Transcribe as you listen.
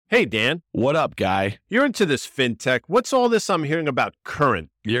Hey, Dan. What up, guy? You're into this fintech. What's all this I'm hearing about Current?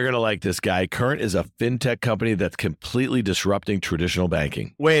 You're going to like this guy. Current is a fintech company that's completely disrupting traditional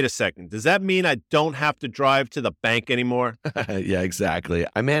banking. Wait a second. Does that mean I don't have to drive to the bank anymore? Yeah, exactly.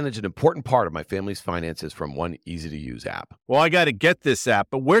 I manage an important part of my family's finances from one easy-to-use app. Well, I got to get this app,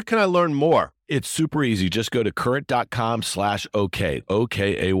 but where can I learn more? It's super easy. Just go to current.com/OK,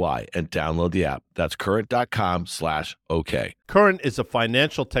 OKAY, and download the app. That's current.com/OK. Current is a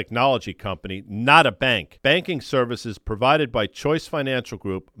financial technology company, not a bank. Banking services provided by Choice Financial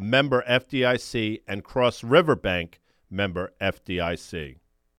Group, member FDIC, and Cross River Bank, member FDIC.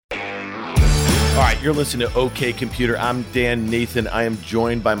 All right, you're listening to OK Computer. I'm Dan Nathan. I am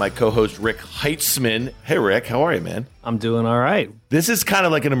joined by my co-host, Rick Heitzman. Hey, Rick. How are you, man? I'm doing all right. This is kind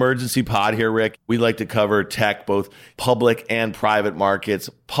of like an emergency pod here, Rick. We like to cover tech, both public and private markets.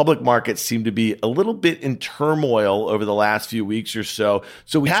 Public markets seem to be a little bit in turmoil over the last few weeks or so.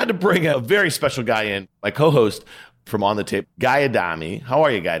 So we had to bring a very special guy in, my co-host from On the Tape, Guy Adami. How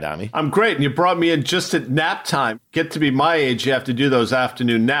are you, Guy Adami? I'm great, and you brought me in just at nap time. Get to be my age, you have to do those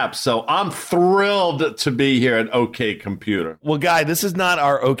afternoon naps, so I'm thrilled to be here at OK Computer. Well, Guy, this is not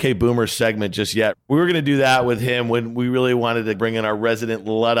our OK Boomer segment just yet. We were going to do that with him when we really wanted to bring in our resident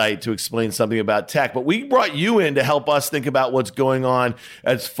Luddite to explain something about tech, but we brought you in to help us think about what's going on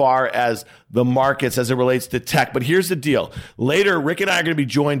as far as the markets as it relates to tech. But here's the deal. Later, Rick and I are going to be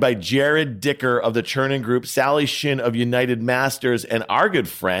joined by Jared Dicker of the Chernin Group, Sally Shin of United Masters, and our good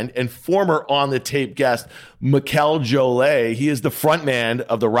friend and former On the Tape guest, Mikel Jollett. He is the frontman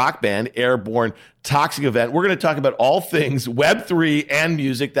of the rock band Airborne Toxic Event. We're going to talk about all things Web3 and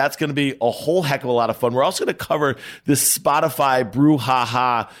music. That's going to be a whole heck of a lot of fun. We're also going to cover this Spotify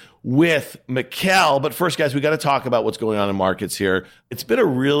brouhaha with Mikel. But first, guys, we got to talk about what's going on in markets here. It's been a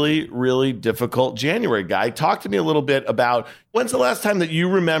really, really difficult January, Guy. Talk to me a little bit about when's the last time that you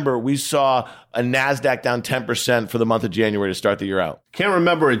remember we saw a NASDAQ down 10% for the month of January to start the year out? Can't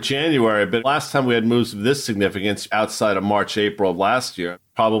remember in January, but last time we had moves of this significance outside of March, April of last year,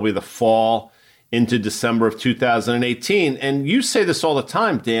 probably the fall into December of 2018. And you say this all the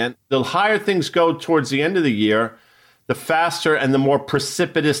time, Dan, the higher things go towards the end of the year, the faster and the more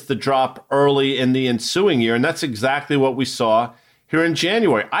precipitous the drop early in the ensuing year. And that's exactly what we saw here in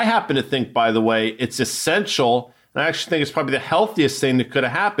January. I happen to think, by the way, it's essential, and I actually think it's probably the healthiest thing that could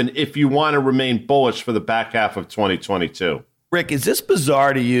have happened if you want to remain bullish for the back half of 2022. Rick, is this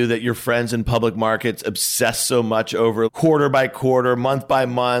bizarre to you that your friends in public markets obsess so much over quarter by quarter, month by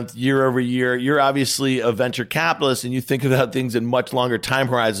month, year over year? You're obviously a venture capitalist and you think about things in much longer time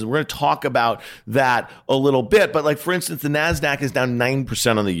horizons. We're going to talk about that a little bit. But like, for instance, the NASDAQ is down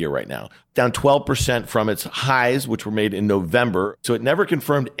 9% on the year right now, down 12% from its highs, which were made in November. So it never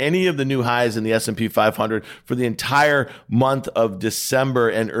confirmed any of the new highs in the S&P 500 for the entire month of December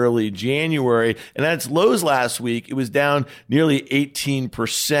and early January. And at its lows last week, it was down nearly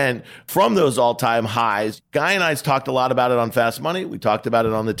 18% from those all-time highs. Guy and I talked a lot about it on Fast Money. We talked about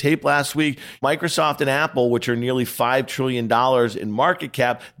it on the tape last week. Microsoft and Apple, which are nearly $5 trillion in market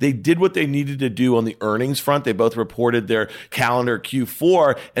cap, they did what they needed to do on the earnings front. They both reported their calendar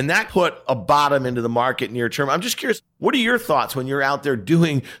Q4, and that put a bottom into the market near term. I'm just curious, what are your thoughts when you're out there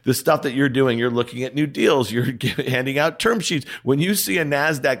doing the stuff that you're doing? You're looking at new deals. You're handing out term sheets. When you see a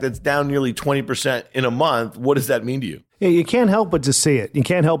NASDAQ that's down nearly 20% in a month, what does that mean to you? Yeah, you can't help but to see it. You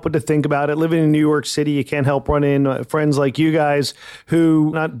can't help but to think about it. Living in New York City, you can't help run in friends like you guys who,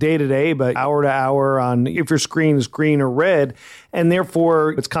 not day to day, but hour to hour on if your screen is green or red, and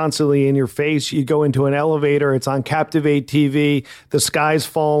therefore it's constantly in your face. You go into an elevator, it's on Captivate TV, the sky's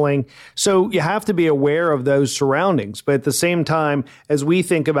falling. So you have to be aware of those surroundings. But at the same time, as we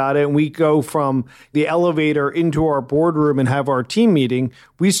think about it and we go from the elevator into our boardroom and have our team meeting,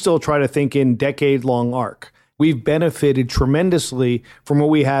 we still try to think in decade-long arc. We've benefited tremendously from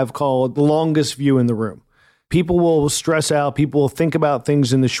what we have called the longest view in the room. People will stress out, people will think about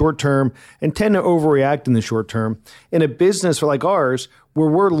things in the short term and tend to overreact in the short term. In a business like ours, where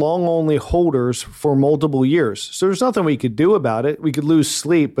we're long-only holders for multiple years. So there's nothing we could do about it. We could lose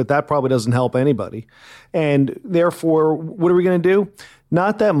sleep, but that probably doesn't help anybody. And therefore, what are we going to do?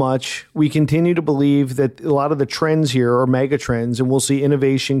 Not that much. We continue to believe that a lot of the trends here are mega trends, and we'll see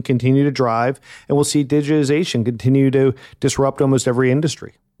innovation continue to drive, and we'll see digitization continue to disrupt almost every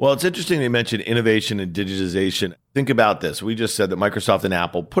industry. Well, it's interesting they mentioned innovation and digitization. Think about this. We just said that Microsoft and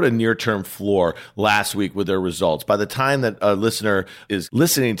Apple put a near-term floor last week with their results. By the time that a listener is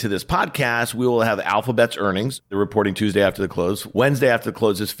listening to this podcast, we will have Alphabet's earnings. They're reporting Tuesday after the close. Wednesday after the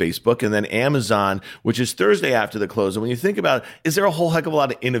close is Facebook, and then Amazon, which is Thursday after the close. And when you think about, is there a whole heck of a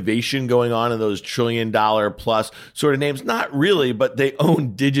lot of innovation going on in those trillion-dollar-plus sort of names? Not really, but they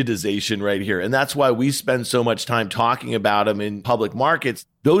own digitization right here. And that's why we spend so much time talking about them in public markets.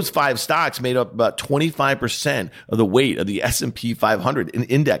 Those 5 stocks made up about 25% of the weight of the S&P 500, an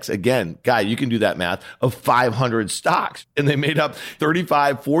index. Again, Guy, you can do that math, of 500 stocks. And they made up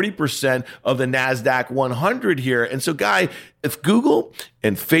 40% of the NASDAQ 100 here. And so, Guy, if Google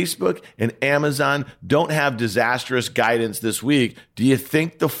and Facebook and Amazon don't have disastrous guidance this week, do you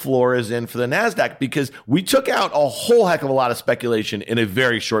think the floor is in for the NASDAQ? Because we took out a whole heck of a lot of speculation in a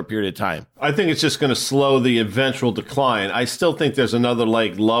very short period of time. I think it's just going to slow the eventual decline. I still think there's another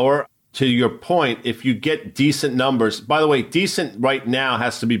leg lower. To your point, if you get decent numbers, by the way, decent right now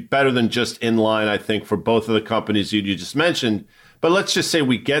has to be better than just in line, I think, for both of the companies you just mentioned. But let's just say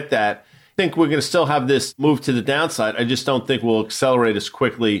we get that. I think we're going to still have this move to the downside. I just don't think we'll accelerate as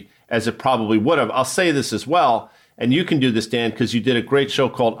quickly as it probably would have. I'll say this as well, and you can do this, Dan, because you did a great show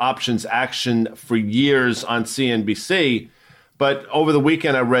called Options Action for years on CNBC. But over the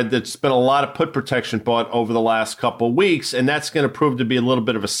weekend, I read that there's been a lot of put protection bought over the last couple of weeks, and that's going to prove to be a little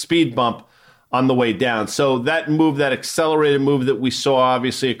bit of a speed bump on the way down. So that move, that accelerated move that we saw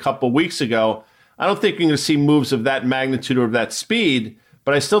obviously a couple of weeks ago, I don't think you're going to see moves of that magnitude or of that speed,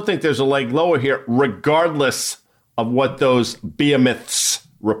 but I still think there's a leg lower here, regardless of what those behemoths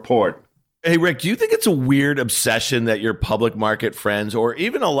report. Hey, Rick, do you think it's a weird obsession that your public market friends, or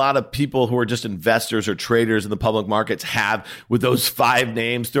even a lot of people who are just investors or traders in the public markets, have with those 5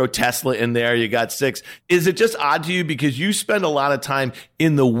 names? Throw Tesla in there, you got 6. Is it just odd to you because you spend a lot of time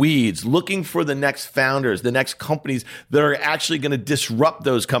in the weeds looking for the next founders, the next companies that are actually going to disrupt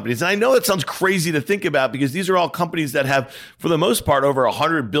those companies? And I know it sounds crazy to think about because these are all companies that have, for the most part, over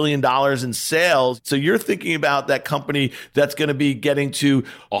 $100 billion in sales. So you're thinking about that company that's going to be getting to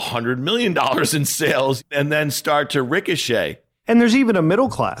 $100 million in sales and then start to ricochet. And there's even a middle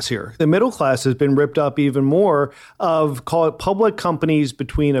class here. The middle class has been ripped up even more of, call it, public companies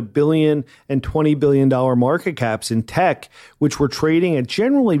between $1 billion and $20 billion market caps in tech, which were trading at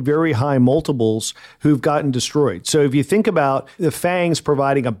generally very high multiples, who've gotten destroyed. So if you think about the FANGs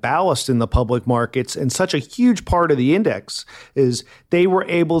providing a ballast in the public markets, and such a huge part of the index is they were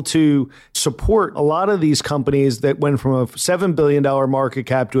able to support a lot of these companies that went from a $7 billion market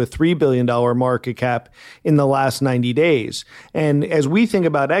cap to a $3 billion market cap in the last 90 days. And as we think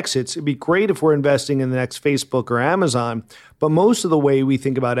about exits, it'd be great if we're investing in the next Facebook or Amazon. But most of the way we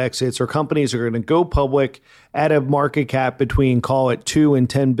think about exits are companies that are going to go public at a market cap between, call it, $2 and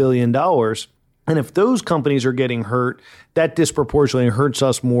 $10 billion. And if those companies are getting hurt, that disproportionately hurts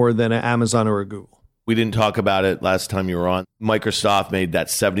us more than an Amazon or a Google. We didn't talk about it last time you were on. Microsoft made that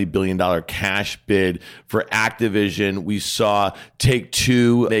 $70 billion cash bid for Activision. We saw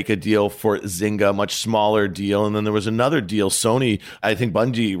Take-Two make a deal for Zynga, much smaller deal. And then there was another deal, Sony, I think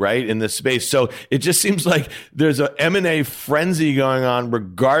Bungie, right, in this space. So it just seems like there's an M&A frenzy going on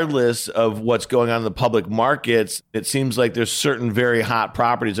regardless of what's going on in the public markets. It seems like there's certain very hot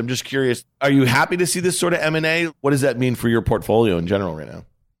properties. I'm just curious, are you happy to see this sort of M&A? What does that mean for your portfolio in general right now?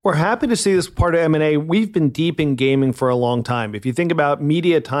 We're happy to see this part of M&A. We've been deep in gaming for a long time. If you think about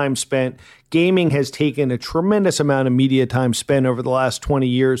media time spent, gaming has taken a tremendous amount of media time spent over the last 20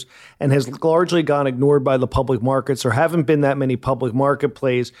 years and has largely gone ignored by the public markets. There haven't been that many public market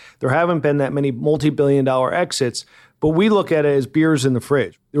plays. There haven't been that many multi-billion dollar exits. But we look at it as beers in the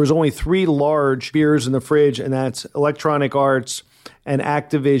fridge. There was only 3 large beers in the fridge, and that's Electronic Arts and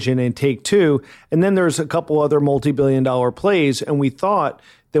Activision and Take-Two. And then there's a couple other multi-billion dollar plays. And we thought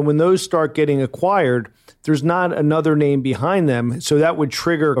that when those start getting acquired, there's not another name behind them. So that would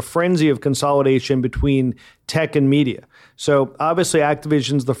trigger a frenzy of consolidation between tech and media. So obviously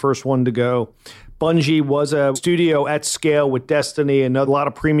Activision's the first one to go. Bungie was a studio at scale with Destiny and a lot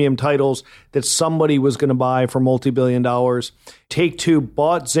of premium titles that somebody was going to buy for multi-billion dollars. Take-Two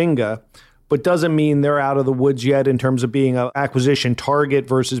bought Zynga, but doesn't mean they're out of the woods yet in terms of being an acquisition target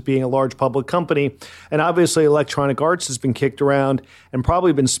versus being a large public company. And obviously Electronic Arts has been kicked around and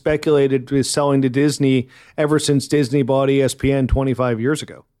probably been speculated with selling to Disney ever since Disney bought ESPN 25 years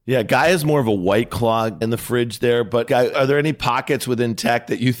ago. Yeah, Guy is more of a White Claw in the fridge there. But Guy, are there any pockets within tech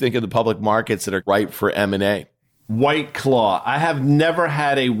that you think of the public markets that are ripe for M&A? White Claw. I have never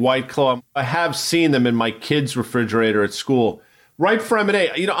had a White Claw. I have seen them in my kids' refrigerator at school. Right for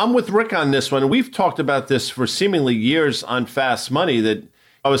M&A. I'm with Rick on this one. We've talked about this for seemingly years on Fast Money, that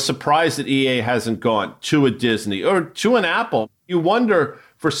I was surprised that EA hasn't gone to a Disney or to an Apple. You wonder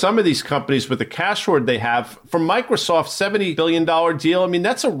for some of these companies with the cash hoard they have, from Microsoft's $70 billion deal, I mean,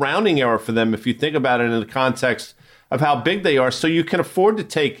 that's a rounding error for them if you think about it in the context of how big they are. So you can afford to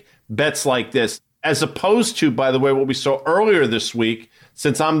take bets like this, as opposed to, by the way, what we saw earlier this week,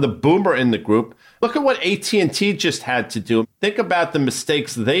 since I'm the boomer in the group. Look at what AT&T just had to do. Think about the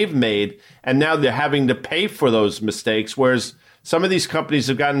mistakes they've made, and now they're having to pay for those mistakes, whereas some of these companies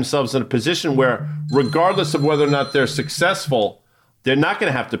have gotten themselves in a position where, regardless of whether or not they're successful, they're not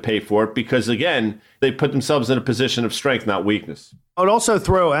going to have to pay for it because, again, they put themselves in a position of strength, not weakness. I would also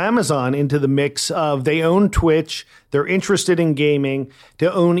throw Amazon into the mix of they own Twitch, they're interested in gaming,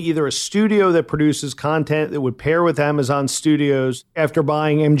 to own either a studio that produces content that would pair with Amazon Studios. After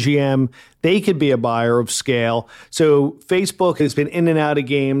buying MGM, they could be a buyer of scale. So Facebook has been in and out of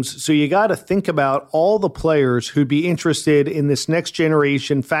games. So you got to think about all the players who'd be interested in this next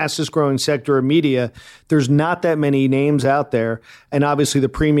generation, fastest growing sector of media. There's not that many names out there. And obviously the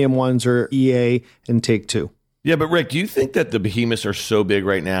premium ones are EA and Take-Two. Yeah, but Rick, do you think that the behemoths are so big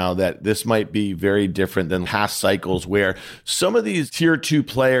right now that this might be very different than past cycles where some of these tier 2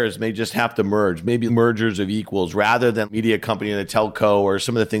 players may just have to merge, maybe mergers of equals, rather than media company and a telco or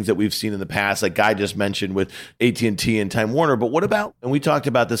some of the things that we've seen in the past, like Guy just mentioned with AT&T and Time Warner. But what about, and we talked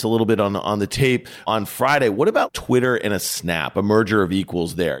about this a little bit on the tape on Friday, what about Twitter and a Snap, a merger of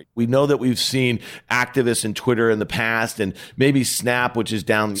equals there? We know that we've seen activists in Twitter in the past, and maybe Snap, which is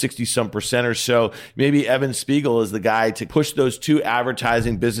down 60% or so, maybe Evan Spiegel is the guy to push those two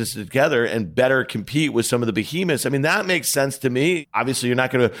advertising businesses together and better compete with some of the behemoths. I mean, that makes sense to me. Obviously, you're not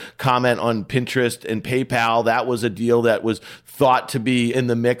going to comment on Pinterest and PayPal. That was a deal that was thought to be in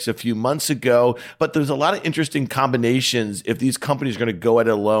the mix a few months ago. But there's a lot of interesting combinations if these companies are going to go it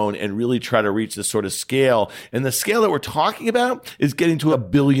alone and really try to reach this sort of scale. And the scale that we're talking about is getting to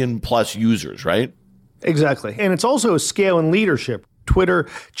 1 billion plus users, right? Exactly. And it's also a scale in leadership. Twitter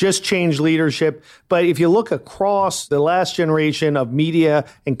just changed leadership. But if you look across the last generation of media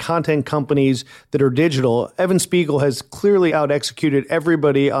and content companies that are digital, Evan Spiegel has clearly out-executed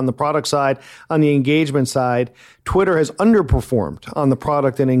everybody on the product side. On the engagement side, Twitter has underperformed on the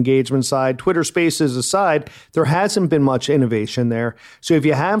product and engagement side. Twitter Spaces aside, there hasn't been much innovation there. So if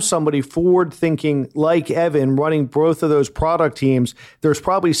you have somebody forward-thinking like Evan running both of those product teams, there's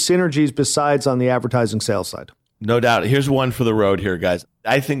probably synergies besides on the advertising sales side. No doubt. Here's one for the road here, guys.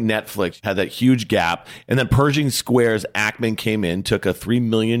 I think Netflix had that huge gap. And then Pershing Square's Ackman came in, took a 3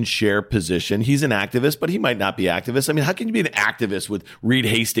 million share position. He's an activist, but he might not be activist. I mean, how can you be an activist with Reed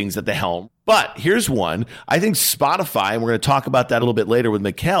Hastings at the helm? But here's one. I think Spotify, and we're going to talk about that a little bit later with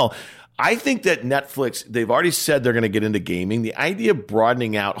Mikel, I think that Netflix, they've already said they're going to get into gaming. The idea of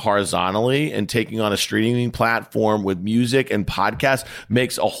broadening out horizontally and taking on a streaming platform with music and podcasts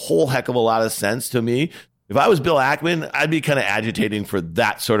makes a whole heck of a lot of sense to me. If I was Bill Ackman, I'd be kind of agitating for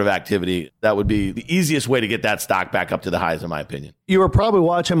that sort of activity. That would be the easiest way to get that stock back up to the highs, in my opinion. You were probably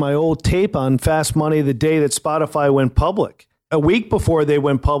watching my old tape on Fast Money the day that Spotify went public. A week before they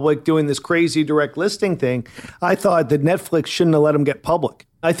went public, doing this crazy direct listing thing, I thought that Netflix shouldn't have let them get public.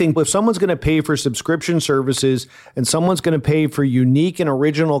 I think if someone's going to pay for subscription services and someone's going to pay for unique and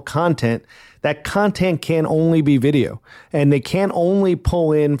original content, that content can only be video. And they can't only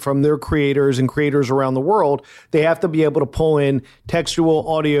pull in from their creators and creators around the world. They have to be able to pull in textual,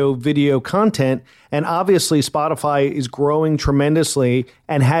 audio, video content. And obviously, Spotify is growing tremendously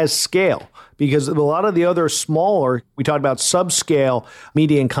and has scale. Because a lot of the other smaller, we talked about subscale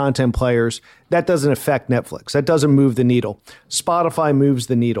media and content players, that doesn't affect Netflix. That doesn't move the needle. Spotify moves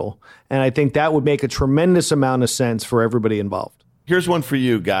the needle. And I think that would make a tremendous amount of sense for everybody involved. Here's one for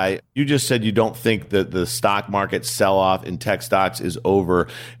you, Guy. You just said you don't think that the stock market sell-off in tech stocks is over.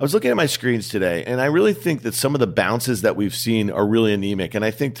 I was looking at my screens today, and I really think that some of the bounces that we've seen are really anemic. And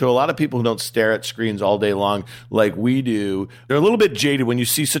I think to a lot of people who don't stare at screens all day long like we do, they're a little bit jaded when you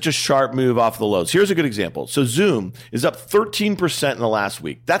see such a sharp move off the lows. Here's a good example. So Zoom is up 13% in the last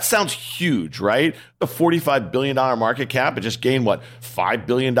week. That sounds huge, right? A $45 billion market cap. It just gained, $5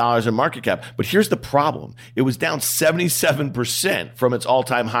 billion in market cap. But here's the problem. It was down 77% from its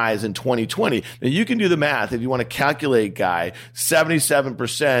all-time highs in 2020. Now, you can do the math if you want to calculate, Guy,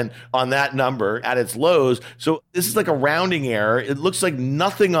 77% on that number at its lows. So this is like a rounding error. It looks like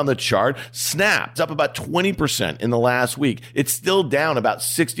nothing on the chart. Snap's up about 20% in the last week. It's still down about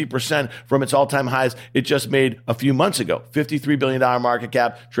 60% from its all-time highs it just made a few months ago. $53 billion market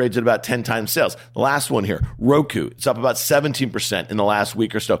cap, trades at about 10 times sales. The last one here, Roku, it's up about 17% in the last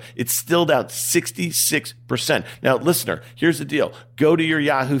week or so. It's still down 66%. Now, listener, here's the deal. deal. Go to your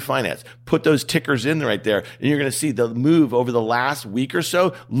Yahoo Finance, put those tickers in right there, and you're going to see the move over the last week or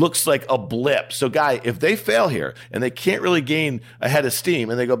so looks like a blip. So, Guy, if they fail here and they can't really gain a head of steam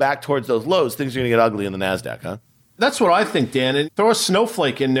and they go back towards those lows, things are going to get ugly in the NASDAQ, huh? That's what I think, Dan. And throw a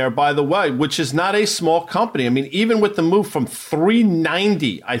Snowflake in there, by the way, which is not a small company. I mean, even with the move from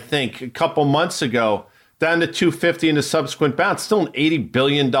 390, I think, a couple months ago, down to 250 in the subsequent bounce, still an $80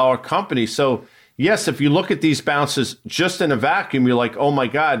 billion company. So, yes, if you look at these bounces just in a vacuum, you're like, oh, my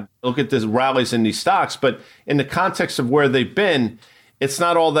God, look at these rallies in these stocks. But in the context of where they've been, it's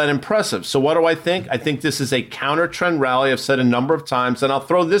not all that impressive. So what do I think? I think this is a counter trend rally. I've said a number of times, and I'll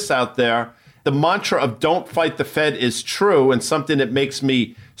throw this out there. The mantra of don't fight the Fed is true and something that makes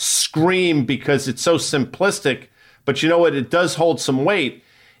me scream because it's so simplistic. But you know what? It does hold some weight.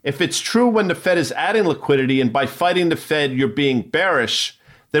 If it's true when the Fed is adding liquidity and by fighting the Fed, you're being bearish,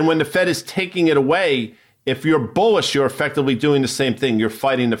 then when the Fed is taking it away, if you're bullish, you're effectively doing the same thing. You're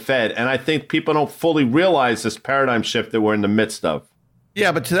fighting the Fed. And I think people don't fully realize this paradigm shift that we're in the midst of.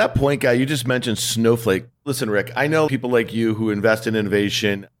 Yeah, but to that point, Guy, you just mentioned Snowflake. Listen, Rick, I know people like you who invest in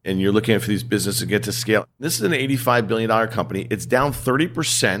innovation and you're looking for these businesses to get to scale. This is an $85 billion company. It's down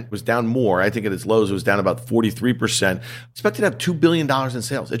 30%, was down more. I think at its lows, it was down about 43%. Expected to have $2 billion in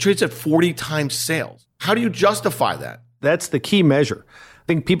sales. It trades at 40 times sales. How do you justify that? That's the key measure. I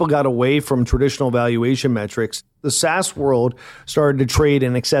think people got away from traditional valuation metrics. The SaaS world started to trade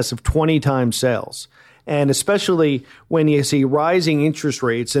in excess of 20 times sales. And especially when you see rising interest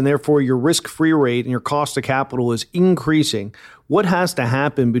rates and therefore your risk-free rate and your cost of capital is increasing, what has to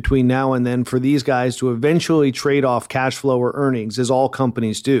happen between now and then for these guys to eventually trade off cash flow or earnings, as all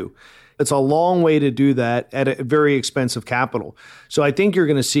companies do? It's a long way to do that at a very expensive capital. So I think you're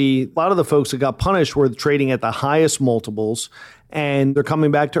going to see a lot of the folks that got punished were trading at the highest multiples, and they're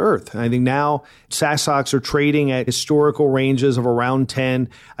coming back to earth. I think now SaaS stocks are trading at historical ranges of around 10.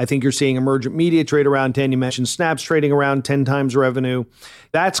 I think you're seeing emergent media trade around 10. You mentioned Snap's trading around 10 times revenue.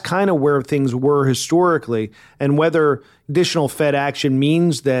 That's kind of where things were historically. And whether additional Fed action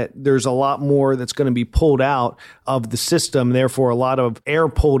means that there's a lot more that's going to be pulled out of the system, therefore a lot of air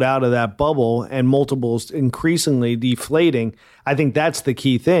pulled out of that bubble and multiples increasingly deflating, I think that's the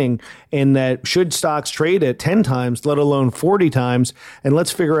key thing, in that should stocks trade at 10 times, let alone 40 times, and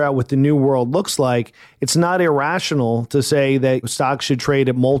let's figure out what the new world looks like. It's not irrational to say that stocks should trade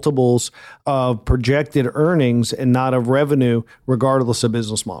at multiples of projected earnings and not of revenue, regardless of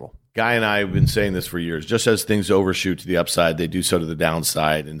business model. Guy and I have been saying this for years. Just as things overshoot to the upside, they do so to the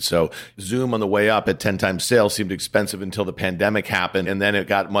downside. And so Zoom on the way up at 10 times sales seemed expensive until the pandemic happened. And then it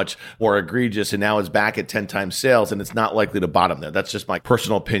got much more egregious. And now it's back at 10 times sales. And it's not likely to bottom there. That's just my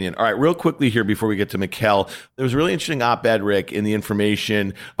personal opinion. All right, real quickly here before we get to Mikel. There was a really interesting op-ed, Rick, in The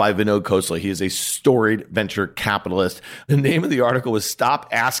Information by Vinod Khosla. He is a storied venture capitalist. The name of the article was Stop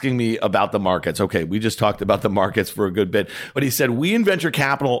Asking Me About the Markets. Okay, we just talked about the markets for a good bit. But he said, we in venture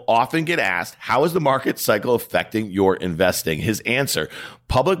capital often get asked, how is the market cycle affecting your investing? His answer,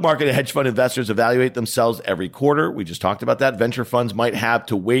 public market and hedge fund investors evaluate themselves every quarter. We just talked about that. Venture funds might have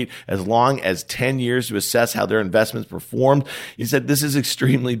to wait as long as 10 years to assess how their investments performed. He said, this is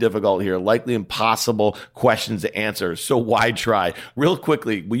extremely difficult here, likely impossible questions to answer. So why try? Real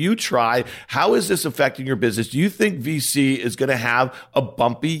quickly, will you try? How is this affecting your business? Do you think VC is going to have a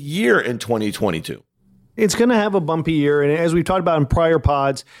bumpy year in 2022? It's going to have a bumpy year. And as we've talked about in prior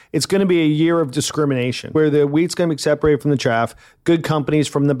pods, it's going to be a year of discrimination where the wheat's going to be separated from the chaff, good companies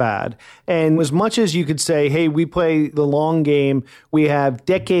from the bad. And as much as you could say, hey, we play the long game, we have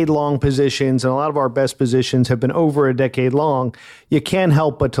decade-long positions, and a lot of our best positions have been over a decade long, you can't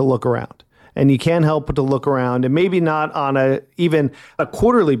help but to look around. And you can't help but to look around, and maybe not on even a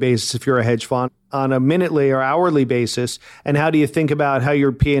quarterly basis if you're a hedge fund, on a minutely or hourly basis. And how do you think about how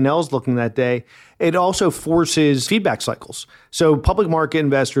your P&L is looking that day? It also forces feedback cycles. So public market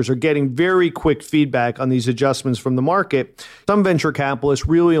investors are getting very quick feedback on these adjustments from the market. Some venture capitalists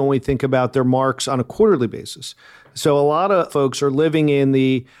really only think about their marks on a quarterly basis. So a lot of folks are living in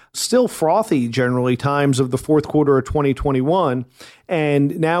the still frothy, generally, times of the fourth quarter of 2021.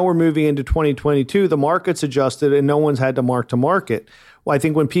 And now we're moving into 2022. The market's adjusted and no one's had to mark to market. Well, I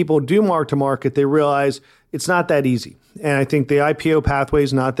think when people do mark to market, they realize it's not that easy. And I think the IPO pathway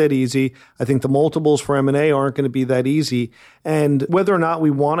is not that easy. I think the multiples for M&A aren't going to be that easy. And whether or not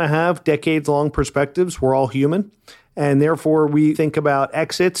we want to have decades-long perspectives, we're all human. And therefore, we think about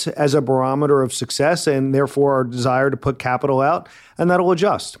exits as a barometer of success and therefore our desire to put capital out, and that'll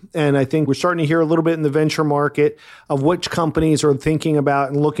adjust. And I think we're starting to hear a little bit in the venture market of which companies are thinking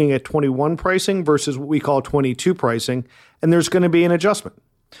about and looking at 21 pricing versus what we call 22 pricing. And there's going to be an adjustment.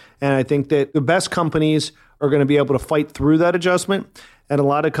 And I think that the best companies are going to be able to fight through that adjustment. And a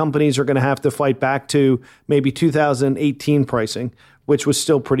lot of companies are going to have to fight back to maybe 2018 pricing, which was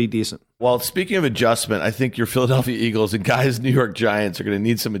still pretty decent. Well, speaking of adjustment, I think your Philadelphia Eagles and guys, New York Giants are going to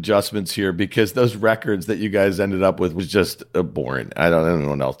need some adjustments here because those records that you guys ended up with was just boring. I don't know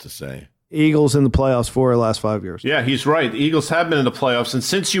what else to say. Eagles in the playoffs for the last 5 years. Yeah, he's right. The Eagles have been in the playoffs. And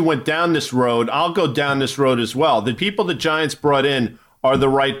since you went down this road, I'll go down this road as well. The people the Giants brought in are the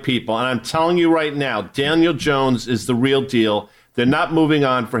right people. And I'm telling you right now, Daniel Jones is the real deal. They're not moving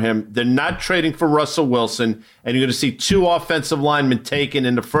on for him. They're not trading for Russell Wilson. And you're going to see 2 offensive linemen taken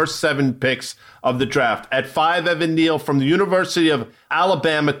in the first 7 picks of the draft. At 5, Evan Neal from the University of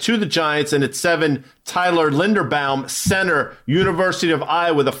Alabama to the Giants. And at 7, Tyler Linderbaum, center, University of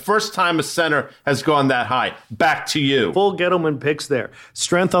Iowa. The first time a center has gone that high. Back to you. Full Gettleman picks there.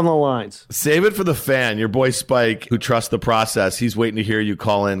 Strength on the lines. Save it for the fan, your boy Spike, who trusts the process. He's waiting to hear you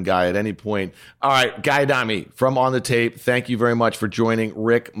call in, Guy, at any point. All right, Guy Adami from On the Tape, thank you very much for joining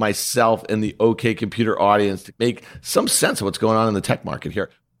Rick, myself, and the OK Computer audience to make some sense of what's going on in the tech market here.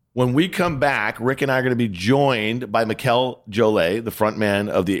 When we come back, Rick and I are going to be joined by Mikel, Jollett, the front man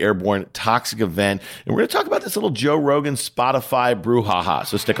of the Airborne Toxic event. And we're going to talk about this little Joe Rogan Spotify brouhaha.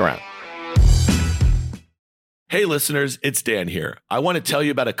 So stick around. Hey listeners, it's Dan here. I want to tell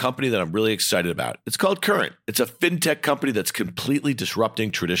you about a company that I'm really excited about. It's called Current. It's a fintech company that's completely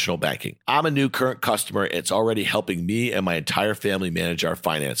disrupting traditional banking. I'm a new Current customer. And it's already helping me and my entire family manage our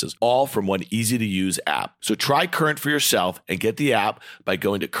finances, all from one easy-to-use app. So try Current for yourself and get the app by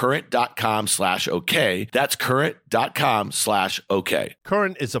going to current.com/OK. That's current.com/OK.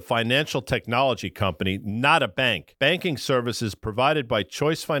 Current is a financial technology company, not a bank. Banking services provided by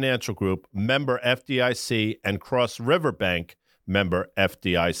Choice Financial Group, member FDIC, and Cross River Bank, member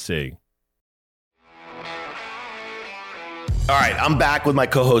FDIC. All right, I'm back with my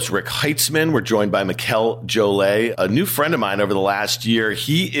co-host Rick Heitzman. We're joined by Mikel Jollett, a new friend of mine over the last year.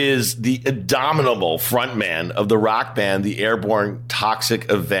 He is the indomitable frontman of the rock band, the Airborne Toxic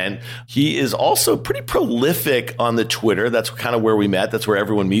event. He is also pretty prolific on the Twitter. That's kind of where we met. That's where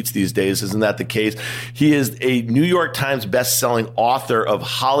everyone meets these days. Isn't that the case? He is a New York Times best-selling author of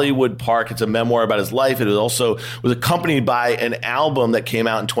Hollywood Park. It's a memoir about his life. It was accompanied by an album that came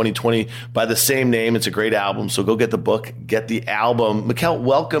out in 2020 by the same name. It's a great album, so go get the book, get the album. Mikel,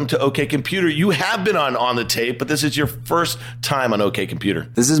 welcome to OK Computer. You have been on the tape, but this is your first time on OK Computer.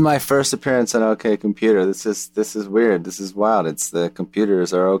 This is my first appearance on OK Computer. This is weird. This is wild. It's the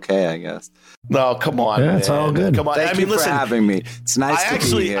computers are okay, I guess. No, come on. Yeah, it's all good. Come on. Thank you for having me. It's nice to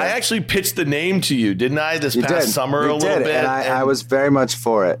be here. I actually pitched the name to you, didn't I, this past summer a little bit? And I was very much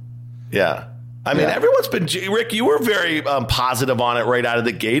for it. Yeah. I mean, everyone's been, Rick, you were very positive on it right out of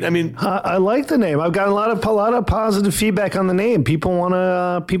the gate. I mean, I like the name. I've got a lot of positive feedback on the name. People want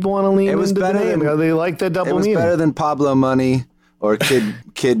to lean into the name. They like the double meaning. It was better than Pablo Money or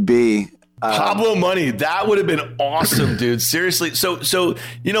Kid B. Pablo Money, that would have been awesome, dude. Seriously. So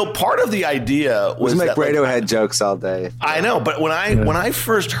part of the idea was make Radiohead jokes all day. I know, but when I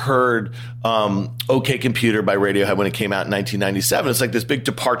first heard OK Computer by Radiohead when it came out in 1997, it's like this big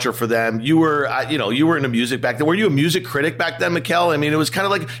departure for them. You were into music back then. Were you a music critic back then, Mikel? I mean, it was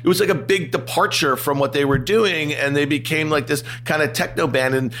like a big departure from what they were doing, and they became like this kind of techno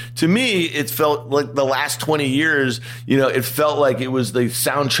band. And to me, it felt like the last 20 years, it felt like it was the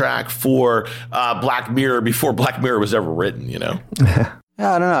soundtrack for Black Mirror before Black Mirror was ever written, Yeah,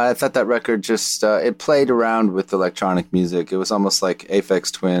 I don't know. I thought that record just, it played around with electronic music. It was almost like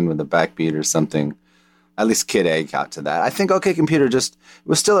Aphex Twin with a backbeat or something. At least Kid A got to that. I think OK Computer it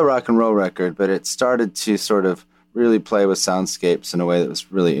was still a rock and roll record, but it started to sort of really play with soundscapes in a way that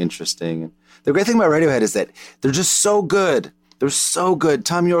was really interesting. And the great thing about Radiohead is that they're just so good. They're so good.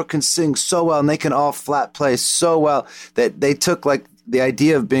 Tom York can sing so well, and they can all flat play so well that they took like the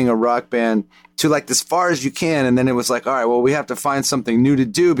idea of being a rock band to like as far as you can, and then it was like, all right, well, we have to find something new to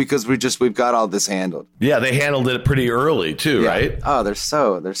do because we've got all this handled. Yeah, they handled it pretty early too, right? Oh, they're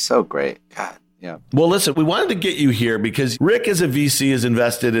so great. God. Yeah. Well, listen, we wanted to get you here because Rick, as a VC, is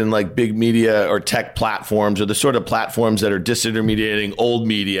invested in like big media or tech platforms or the sort of platforms that are disintermediating old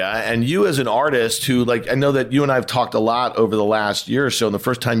media. And you, as an artist who, like, I know that you and I have talked a lot over the last year or so. And the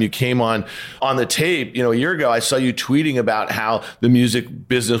first time you came on the tape, a year ago, I saw you tweeting about how the music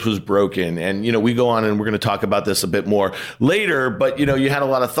business was broken. And, we go on and we're going to talk about this a bit more later. But, you had a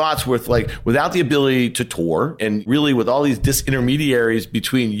lot of thoughts with like without the ability to tour and really with all these disintermediaries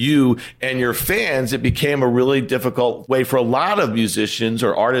between you and your fans, it became a really difficult way for a lot of musicians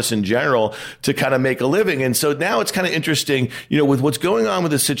or artists in general to kind of make a living. And so now it's kind of interesting, with what's going on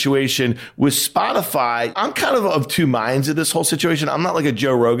with the situation with Spotify. I'm kind of two minds of this whole situation. I'm not like a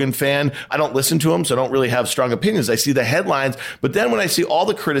Joe Rogan fan. I don't listen to him, so I don't really have strong opinions. I see the headlines, but then when I see all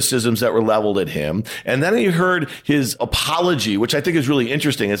the criticisms that were leveled at him, and then you heard his apology, which I think is really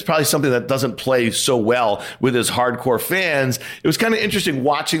interesting. It's probably something that doesn't play so well with his hardcore fans. It was kind of interesting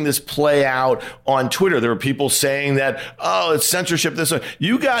watching this play out on Twitter. There were people saying that, oh, it's censorship.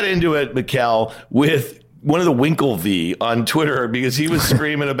 You got into it, Mikel, with one of the Winklevi on Twitter because he was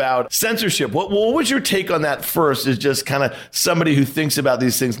screaming about censorship. What was your take on that first, as just kind of somebody who thinks about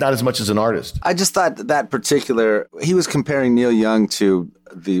these things not as much as an artist? I just thought that he was comparing Neil Young to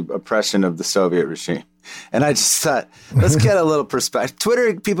the oppression of the Soviet regime. And I just thought, let's get a little perspective.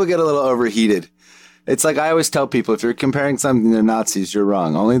 Twitter, people get a little overheated. It's like I always tell people, if you're comparing something to Nazis, you're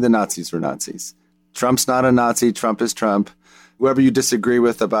wrong. Only the Nazis were Nazis. Trump's not a Nazi. Trump is Trump. Whoever you disagree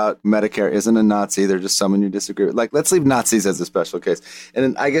with about Medicare isn't a Nazi. They're just someone you disagree with. Like, let's leave Nazis as a special case.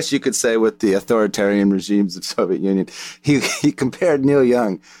 And I guess you could say with the authoritarian regimes of Soviet Union, he compared Neil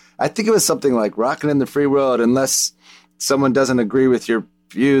Young. I think it was something like rocking in the free world unless someone doesn't agree with your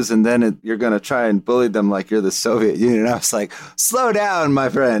views, and then you're going to try and bully them like you're the Soviet Union. I was like, slow down, my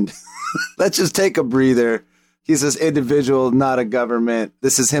friend. Let's just take a breather. He's this individual, not a government.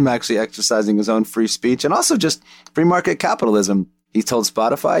 This is him actually exercising his own free speech and also just free market capitalism. He told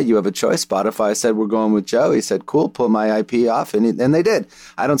Spotify, you have a choice. Spotify said, we're going with Joe. He said, cool, pull my IP off. And they did.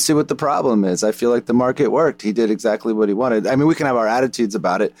 I don't see what the problem is. I feel like the market worked. He did exactly what he wanted. I mean, we can have our attitudes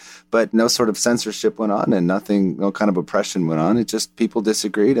about it, but no sort of censorship went on and no kind of oppression went on. It just people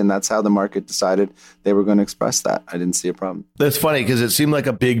disagreed. And that's how the market decided they were going to express that. I didn't see a problem. That's funny because it seemed like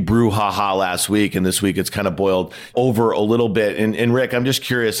a big brouhaha last week. And this week it's kind of boiled over a little bit. And Rick, I'm just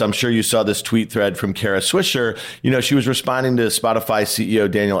curious. I'm sure you saw this tweet thread from Kara Swisher. She was responding to Spotify CEO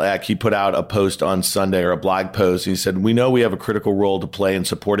Daniel Ek. He put out a post on Sunday, or a blog post. He said, we know we have a critical role to play in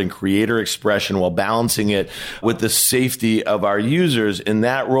supporting creator expression while balancing it with the safety of our users. In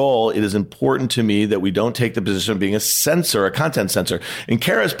that role, it is important to me that we don't take the position of being a censor, a content censor. And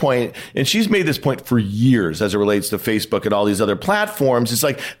Kara's point, and she's made this point for years as it relates to Facebook and all these other platforms, it's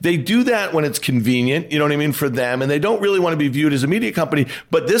like they do that when it's convenient, you know what I mean, for them, and they don't really want to be viewed as a media company.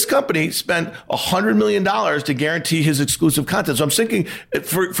 But this company spent $100 million to guarantee his exclusive content. So I'm thinking,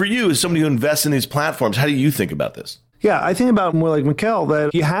 for you, as somebody who invests in these platforms, how do you think about this? Yeah, I think about more like Mikel,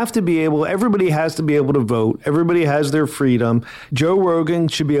 that you have to be able, everybody has to be able to vote. Everybody has their freedom. Joe Rogan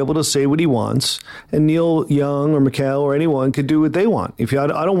should be able to say what he wants. And Neil Young or Mikel or anyone could do what they want. I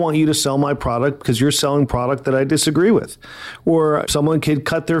don't want you to sell my product because you're selling product that I disagree with. Or someone could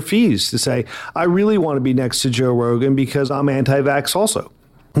cut their fees to say, I really want to be next to Joe Rogan because I'm anti-vax also.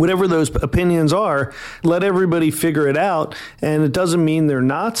 Whatever those opinions are, let everybody figure it out. And it doesn't mean they're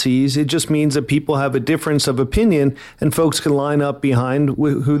Nazis. It just means that people have a difference of opinion and folks can line up behind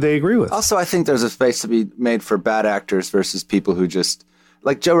who they agree with. Also, I think there's a space to be made for bad actors versus people who just,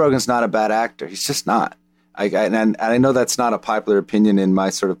 like Joe Rogan's not a bad actor. He's just not. And I know that's not a popular opinion in my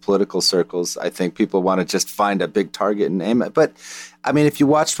sort of political circles. I think people want to just find a big target and aim it. But I mean, if you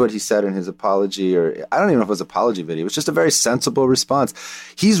watched what he said in his apology, or I don't even know if it was an apology video, it was just a very sensible response.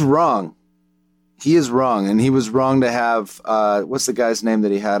 He's wrong. He is wrong. And he was wrong to have, what's the guy's name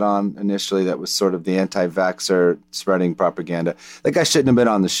that he had on initially that was sort of the anti-vaxxer spreading propaganda? That guy shouldn't have been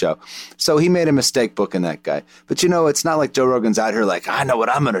on the show. So he made a mistake booking that guy. But it's not like Joe Rogan's out here like, I know what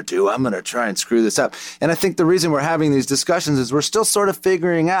I'm going to do. I'm going to try and screw this up. And I think the reason we're having these discussions is we're still sort of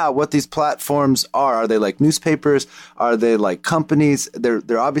figuring out what these platforms are. Are they like newspapers? Are they like companies? They're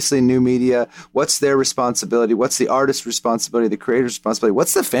obviously new media. What's their responsibility? What's the artist's responsibility? The creator's responsibility?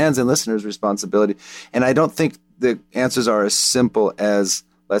 What's the fans and listeners' responsibility? And I don't think the answers are as simple as,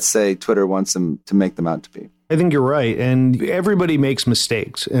 let's say, Twitter wants them to make them out to be. I think you're right. And everybody makes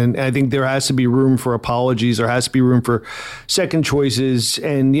mistakes. And I think there has to be room for apologies. There has to be room for second choices.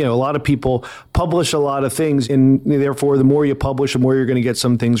 And, a lot of people publish a lot of things. And therefore, the more you publish, the more you're going to get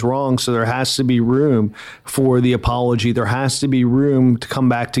some things wrong. So there has to be room for the apology. There has to be room to come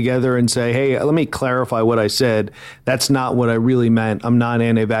back together and say, hey, let me clarify what I said. That's not what I really meant. I'm not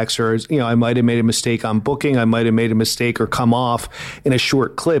anti-vaxxer. I might have made a mistake on booking. I might have made a mistake or come off in a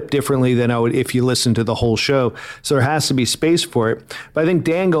short clip differently than I would if you listen to the whole show. show. So there has to be space for it. But I think,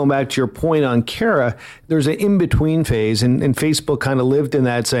 Dan, going back to your point on Kara, there's an in-between phase, and Facebook kind of lived in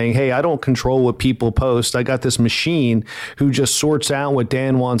that, saying, hey, I don't control what people post. I got this machine who just sorts out what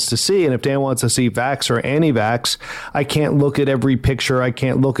Dan wants to see. And if Dan wants to see vax or anti-vax, I can't look at every picture. I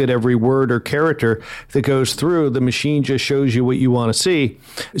can't look at every word or character that goes through. The machine just shows you what you want to see.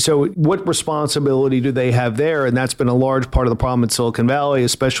 So what responsibility do they have there? And that's been a large part of the problem in Silicon Valley,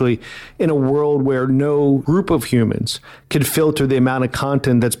 especially in a world where no group of humans can filter the amount of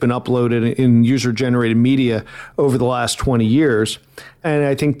content that's been uploaded in user-generated media over the last 20 years. And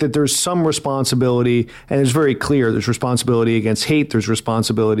I think that there's some responsibility, and it's very clear there's responsibility against hate, there's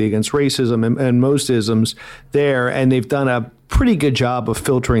responsibility against racism and most isms there, and they've done a pretty good job of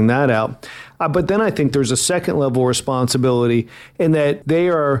filtering that out. But then I think there's a second level responsibility in that they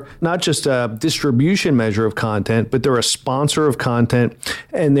are not just a distribution measure of content, but they're a sponsor of content,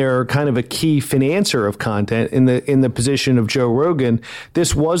 and they're kind of a key financier of content in the position of Joe Rogan.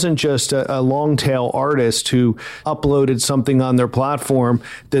 This wasn't just a long tail artist who uploaded something on their platform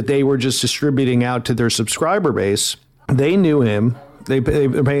that they were just distributing out to their subscriber base. They knew him. They're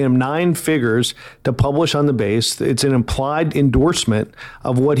paying him 9 figures to publish on the base. It's an implied endorsement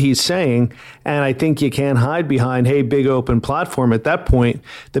of what he's saying. And I think you can't hide behind, hey, big open platform. At that point,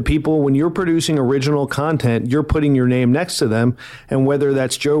 the people, when you're producing original content, you're putting your name next to them. And whether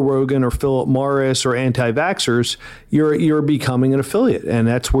that's Joe Rogan or Philip Morris or anti-vaxxers, you're becoming an affiliate. And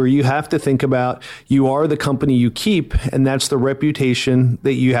that's where you have to think about, you are the company you keep, and that's the reputation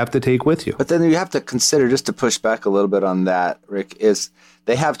that you have to take with you. But then you have to consider, just to push back a little bit on that, Rick, is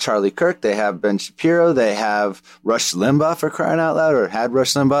they have Charlie Kirk, they have Ben Shapiro, they have Rush Limbaugh, for crying out loud, or had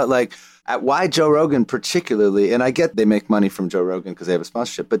Rush Limbaugh. Like, why Joe Rogan particularly? And I get they make money from Joe Rogan because they have a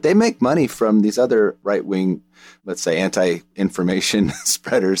sponsorship, but they make money from these other right-wing, let's say, anti-information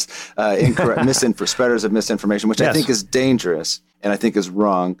spreaders, spreaders of misinformation, which I think is dangerous and I think is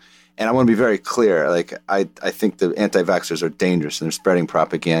wrong. And I want to be very clear. Like, I think the anti-vaxxers are dangerous and they're spreading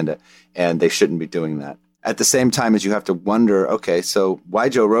propaganda, and they shouldn't be doing that. At the same time as you have to wonder, okay, so why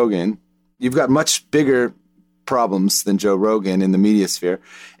Joe Rogan? You've got much bigger problems than Joe Rogan in the media sphere.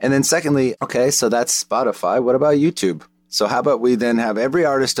 And then secondly, okay, so that's Spotify. What about YouTube? So how about we then have every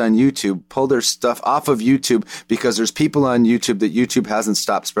artist on YouTube pull their stuff off of YouTube because there's people on YouTube that YouTube hasn't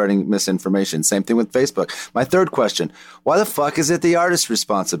stopped spreading misinformation. Same thing with Facebook. My third question, why the fuck is it the artist's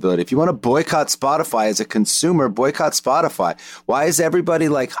responsibility? If you want to boycott Spotify as a consumer, boycott Spotify. Why is everybody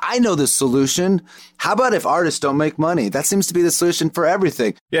like, I know the solution? How about if artists don't make money? That seems to be the solution for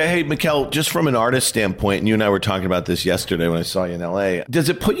everything. Yeah, hey, Mikel, just from an artist standpoint, and you and I were talking about this yesterday when I saw you in LA, does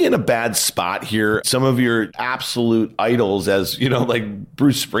it put you in a bad spot here? Some of your absolute idols, as you know, like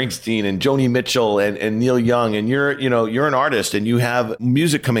Bruce Springsteen and Joni Mitchell and Neil Young, and you're an artist and you have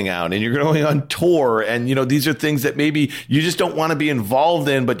music coming out and you're going on tour, and these are things that maybe you just don't want to be involved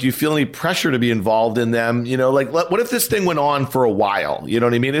in, but do you feel any pressure to be involved in them? Like what if this thing went on for a while? You know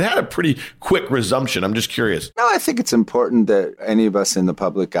what I mean? It had a pretty quick resumption. I'm just curious. No, I think it's important that any of us in the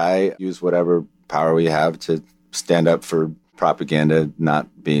public eye use whatever power we have to stand up for propaganda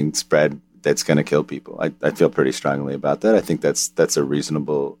not being spread that's going to kill people. I feel pretty strongly about that. I think that's a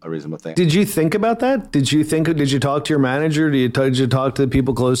reasonable thing. Did you think about that? Did you talk to your manager? Did you talk to the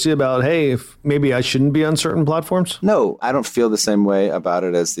people close to you about, hey, if maybe I shouldn't be on certain platforms? No, I don't feel the same way about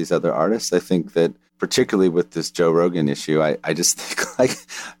it as these other artists. I think that particularly with this Joe Rogan issue, I just think like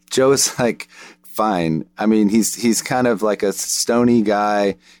Joe is like fine. I mean, he's kind of like a stony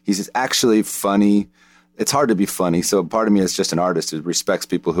guy. He's actually funny. It's hard to be funny. So part of me is just an artist who respects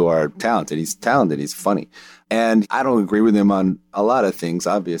people who are talented. He's talented. He's funny. And I don't agree with him on a lot of things,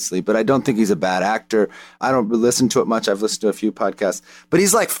 obviously, but I don't think he's a bad actor. I don't listen to it much. I've listened to a few podcasts, but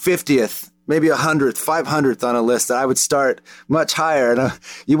he's like 50th, maybe 100th, 500th on a list that I would start much higher. And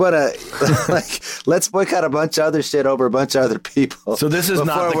you want to let's boycott a bunch of other shit over a bunch of other people. So this is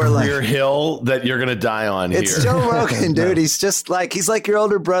not the career hill that you're going to die on it's here. It's Joe Rogan, dude. He's just he's like your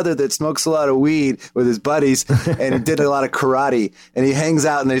older brother that smokes a lot of weed with his buddies and he did a lot of karate, and he hangs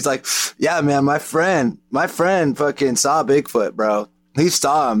out and he's like, yeah, man, my friend fucking saw Bigfoot, bro. He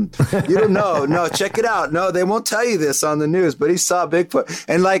saw him. You don't know. No, check it out. No, they won't tell you this on the news, but he saw Bigfoot.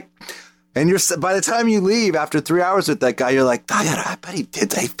 And you're, by the time you leave after 3 hours with that guy, you're like, I bet he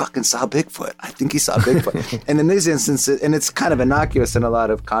did. He fucking saw Bigfoot. I think he saw Bigfoot. And in these instances, and it's kind of innocuous in a lot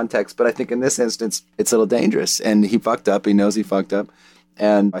of context, but I think in this instance, it's a little dangerous. And he fucked up. He knows he fucked up.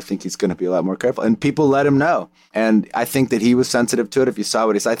 And I think he's going to be a lot more careful. And people let him know. And I think that he was sensitive to it. If you saw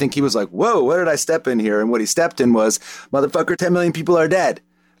what he said, I think he was like, whoa, what did I step in here? And what he stepped in was, motherfucker, 10 million people are dead.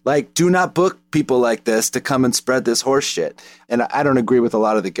 Like, do not book people like this to come and spread this horse shit. And I don't agree with a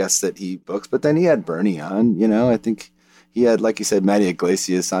lot of the guests that he books, but then he had Bernie on, you know, I think he had, like you said, Matty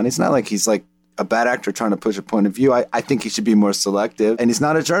Iglesias on. It's not like he's like a bad actor trying to push a point of view. I think he should be more selective. And he's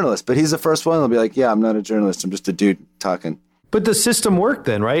not a journalist, but he's the first one that'll be like, yeah, I'm not a journalist. I'm just a dude talking. But the system worked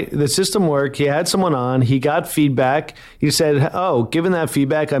then, right? The system worked. He had someone on. He got feedback. He said, oh, given that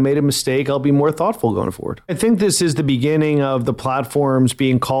feedback, I made a mistake. I'll be more thoughtful going forward. I think this is the beginning of the platforms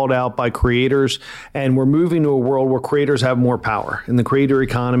being called out by creators. And we're moving to a world where creators have more power. In the creator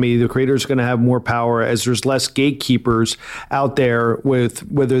economy, the creators are going to have more power as there's less gatekeepers out there with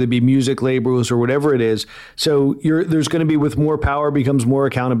whether they be music labels or whatever it is. So there's going to be, with more power becomes more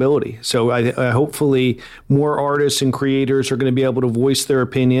accountability. So I hopefully more artists and creators are going to be able to voice their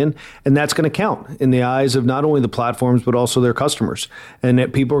opinion, and that's going to count in the eyes of not only the platforms but also their customers, and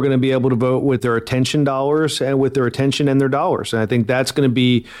that people are going to be able to vote with their attention dollars and with their attention and their dollars. And I think that's going to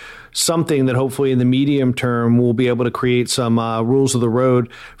be something that hopefully in the medium term we'll be able to create some rules of the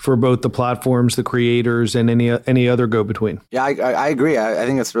road for both the platforms, the creators, and any other go-between. Yeah, I agree. I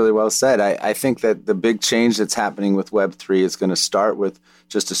think that's really well said. I think that the big change that's happening with Web3 is going to start with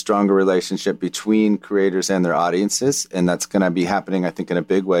just a stronger relationship between creators and their audiences, and that's going to be happening, I think, in a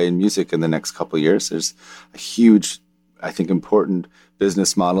big way in music in the next couple of years. There's a huge, I think, important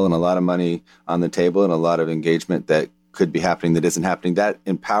business model and a lot of money on the table and a lot of engagement that could be happening that isn't happening. That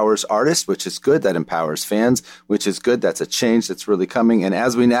empowers artists, which is good. That empowers fans, which is good. That's a change that's really coming. And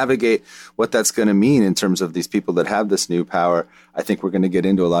as we navigate what that's going to mean in terms of these people that have this new power, I think we're going to get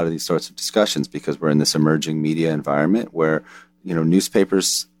into a lot of these sorts of discussions because we're in this emerging media environment where, you know,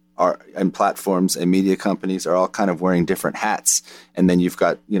 newspapers are and platforms and media companies are all kind of wearing different hats. And then you've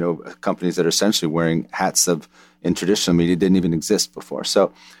got, you know, companies that are essentially wearing hats of in traditional media didn't even exist before.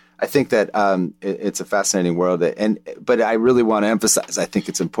 So I think that it's a fascinating world, but I really want to emphasize, I think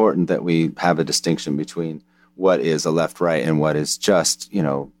it's important that we have a distinction between what is a left-right and what is just, you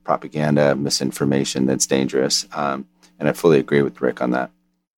know, propaganda, misinformation that's dangerous. And I fully agree with Rick on that.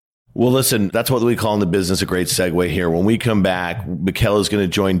 Well, listen, that's what we call in the business a great segue here. When we come back, Mikel is going to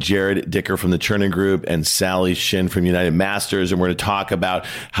join Jared Dicker from the Chernin Group and Sally Shin from United Masters, and we're going to talk about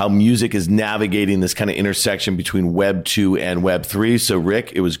how music is navigating this kind of intersection between Web 2 and Web 3. So,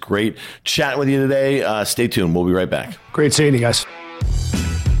 Rick, it was great chatting with you today. Stay tuned. We'll be right back. Great seeing you guys.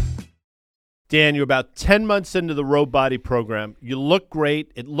 Dan, you're about 10 months into the Row Body program. You look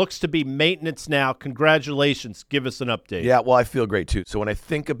great. It looks to be maintenance now. Congratulations. Give us an update. Yeah, well, I feel great too. So when I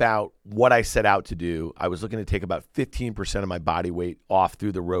think about what I set out to do, I was looking to take about 15% of my body weight off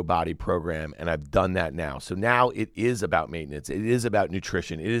through the Row Body program, and I've done that now. So now it is about maintenance. It is about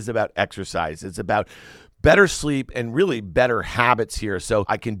nutrition. It is about exercise. It's about better sleep and really better habits here. So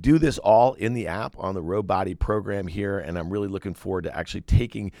I can do this all in the app on the Row Body program here, and I'm really looking forward to actually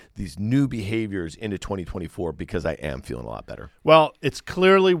taking these new behaviors into 2024 because I am feeling a lot better. Well, it's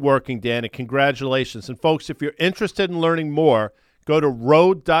clearly working, Dan, and congratulations. And folks, if you're interested in learning more, go to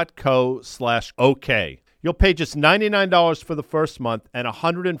row.co/OK. You'll pay just $99 for the first month and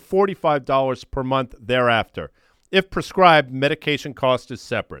 $145 per month thereafter. If prescribed, medication cost is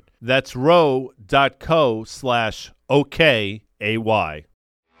separate. That's row.co/OKAY.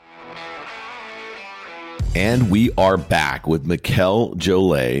 And we are back with Mikel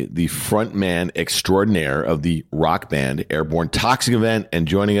Jollett, the frontman extraordinaire of the rock band Airborne Toxic Event. And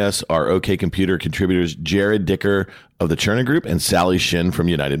joining us are OK Computer contributors Jared Dicker of the Chernin Group and Sally Shin from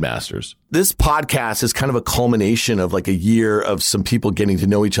United Masters. This podcast is kind of a culmination of like a year of some people getting to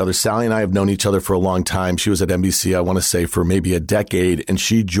know each other. Sally and I have known each other for a long time. She was at NBC, I want to say, for maybe a decade, and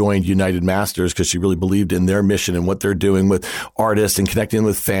she joined United Masters because she really believed in their mission and what they're doing with artists and connecting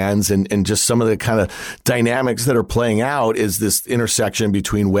with fans, and just some of the kind of dynamics that are playing out is this intersection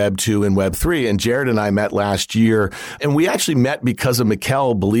between Web 2 and Web 3. And Jared and I met last year, and we actually met because of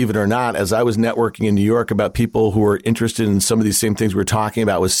Mikel, believe it or not, as I was networking in New York about people who were interested in some of these same things we were talking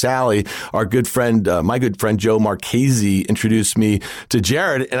about with Sally. Our good friend, my good friend Joe Marchese introduced me to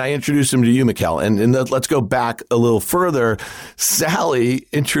Jared, and I introduced him to you, Mikel. And let's go back a little further. Sally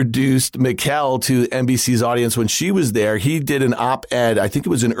introduced Mikel to NBC's audience when she was there. He did an op-ed, I think it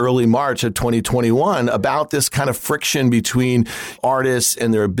was in early March of 2021, about this kind of friction between artists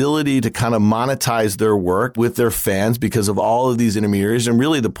and their ability to kind of monetize their work with their fans because of all of these intermediaries. And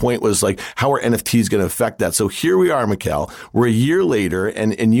really the point was like, how are NFTs going to affect that? So here we are are, Mikel. We're a year later,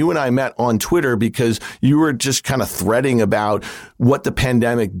 and you and I met on Twitter because you were just kind of threading about what the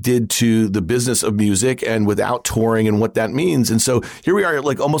pandemic did to the business of music and without touring and what that means. And so here we are,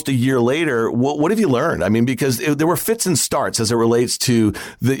 like almost a year later. What have you learned? I mean, because there were fits and starts as it relates to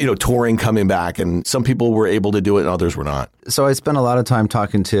the, touring coming back, and some people were able to do it and others were not. So I spent a lot of time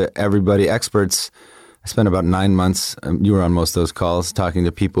talking to everybody, experts. I spent about 9 months, you were on most of those calls, talking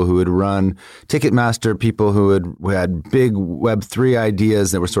to people who had run Ticketmaster, people who had big Web3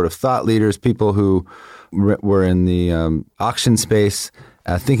 ideas that were sort of thought leaders, people who were in the auction space,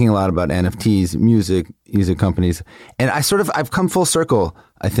 thinking a lot about NFTs, music companies. And I've come full circle,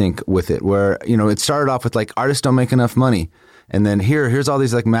 I think, with it, where, it started off with like artists don't make enough money. And then here's all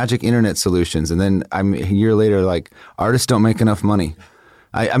these like magic internet solutions. And then I'm a year later, like artists don't make enough money.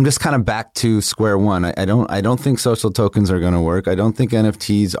 I'm just kind of back to square one. I don't think social tokens are going to work. I don't think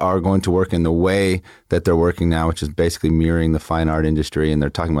NFTs are going to work in the way that they're working now, which is basically mirroring the fine art industry. And they're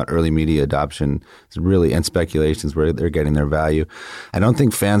talking about early media adoption, and speculations where they're getting their value. I don't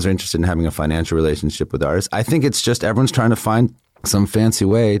think fans are interested in having a financial relationship with artists. I think it's just everyone's trying to find some fancy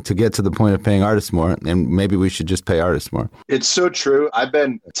way to get to the point of paying artists more, and maybe we should just pay artists more. It's so true. I've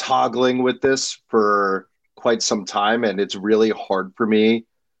been toggling with this for quite some time, and it's really hard for me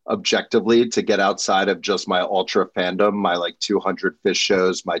objectively to get outside of just my ultra fandom, my like 200 Fish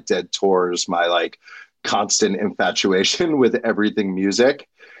shows, my Dead tours, my like constant infatuation with everything music,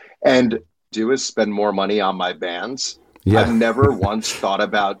 and do is spend more money on my bands. Yeah. I've never once thought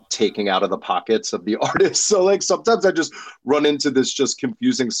about taking out of the pockets of the artists. So like sometimes I just run into this just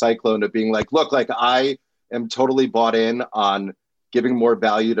confusing cyclone of being like, look, like I am totally bought in on giving more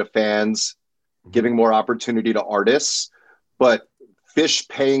value to fans, giving more opportunity to artists, but Fish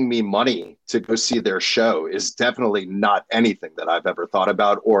paying me money to go see their show is definitely not anything that I've ever thought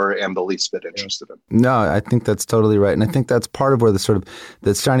about or am the least bit interested in. No, I think that's totally right. And I think that's part of where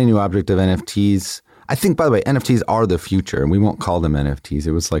the shiny new object of NFTs, I think, by the way, NFTs are the future, and we won't call them NFTs.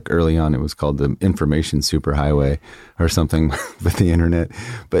 It was like early on, it was called the information superhighway or something with the internet.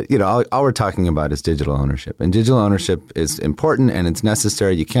 But, all we're talking about is digital ownership. And digital ownership is important and it's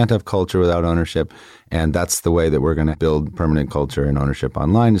necessary. You can't have culture without ownership. And that's the way that we're going to build permanent culture and ownership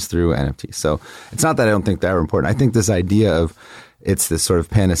online is through NFTs. So it's not that I don't think they're important. I think this idea of it's this sort of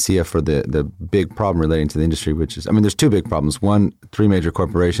panacea for the big problem relating to the industry, which is, there's two big problems. One, 3 major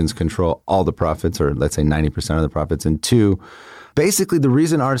corporations control all the profits, or let's say 90% of the profits. And 2, basically the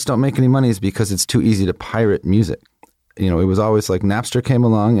reason artists don't make any money is because it's too easy to pirate music. It was always like Napster came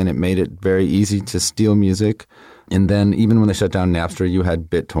along and it made it very easy to steal music. And then even when they shut down Napster, you had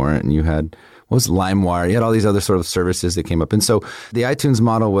BitTorrent and you had LimeWire. You had all these other sort of services that came up. And so the iTunes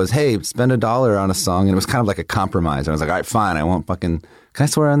model was, hey, spend $1 on a song. And it was kind of like a compromise. I was like, all right, fine. I won't fucking, can I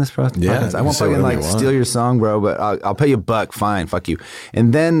swear on this, bro? Yeah. I won't fucking steal your song, bro, but I'll pay you $1. Fine. Fuck you.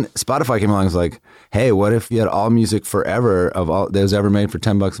 And then Spotify came along and was like, hey, what if you had all music forever of all that was ever made for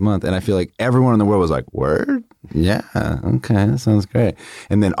 $10 a month? And I feel like everyone in the world was like, word? Yeah. Okay. That sounds great.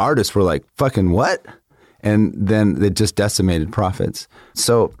 And then artists were like, fucking what? And then it just decimated profits.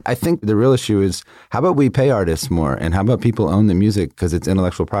 So I think the real issue is, how about we pay artists more? And how about people own the music because it's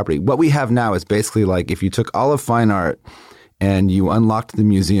intellectual property? What we have now is basically like if you took all of fine art and you unlocked the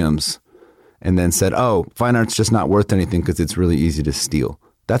museums and then said, oh, fine art's just not worth anything because it's really easy to steal.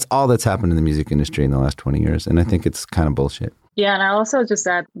 That's all that's happened in the music industry in the last 20 years. And I think it's kind of bullshit. Yeah, and I also just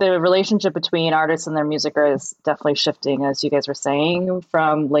add the relationship between artists and their music is definitely shifting, as you guys were saying,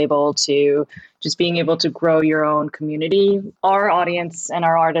 from label to just being able to grow your own community. Our audience and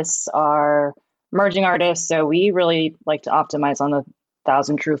our artists are emerging artists, so we really like to optimize on the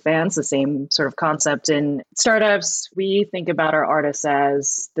 1,000 true fans, the same sort of concept. In startups, we think about our artists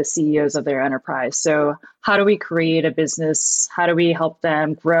as the CEOs of their enterprise. So how do we create a business? How do we help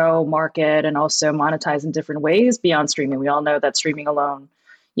them grow, market, and also monetize in different ways beyond streaming? We all know that streaming alone,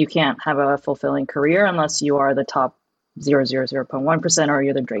 you can't have a fulfilling career unless you are the top 0.1% or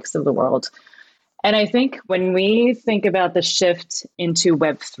you're the Drakes of the world. And I think when we think about the shift into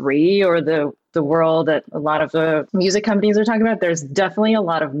Web3 or the world that a lot of the music companies are talking about, there's definitely a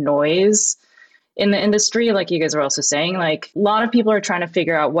lot of noise in the industry. Like you guys are also saying, like a lot of people are trying to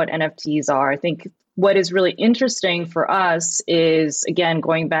figure out what NFTs are. I think what is really interesting for us is, again,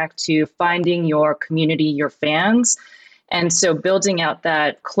 going back to finding your community, your fans. And so building out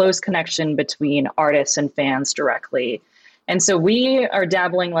that close connection between artists and fans directly. And so we are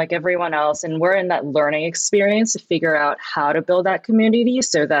dabbling like everyone else, and we're in that learning experience to figure out how to build that community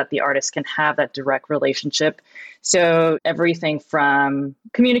so that the artist can have that direct relationship. So everything from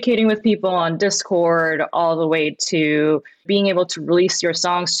communicating with people on Discord all the way to being able to release your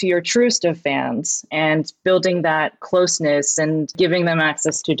songs to your truest of fans and building that closeness and giving them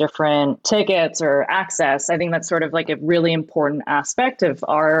access to different tickets or access. I think that's sort of like a really important aspect of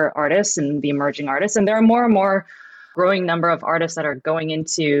our artists and the emerging artists. And there are more and more growing number of artists that are going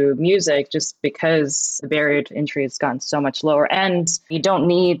into music just because the barrier to entry has gotten so much lower. And you don't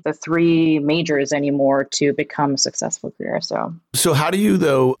need the 3 majors anymore to become a successful career. So how do you,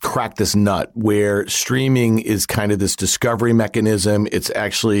 though, crack this nut where streaming is kind of this discovery mechanism? It's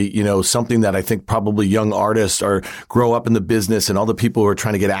actually, something that I think probably young artists grow up in the business, and all the people who are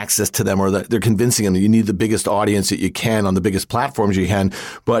trying to get access to them, or that they're convincing them that you need the biggest audience that you can on the biggest platforms you can.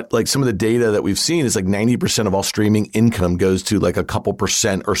 But like some of the data that we've seen is like 90% of all streaming income goes to like a couple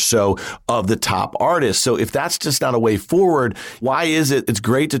percent or so of the top artists. So if that's just not a way forward, why is it? It's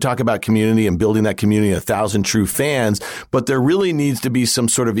great to talk about community and building that community, 1,000 true fans, but there really needs to be some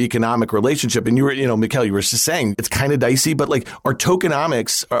sort of economic relationship. And you were, Mikel, you were just saying it's kind of dicey, but like, are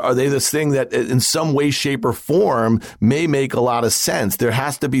tokenomics, are they this thing that in some way, shape, or form may make a lot of sense? There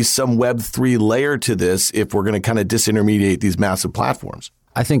has to be some Web3 layer to this if we're going to kind of disintermediate these massive platforms.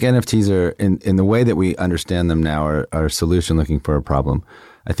 I think NFTs are, in the way that we understand them now, are a solution looking for a problem.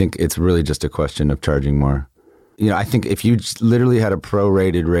 I think it's really just a question of charging more. I think if you literally had a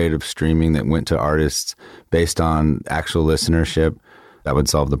prorated rate of streaming that went to artists based on actual listenership, that would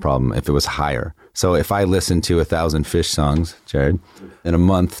solve the problem if it was higher. So if I listen to 1,000 Fish songs, Jared, in a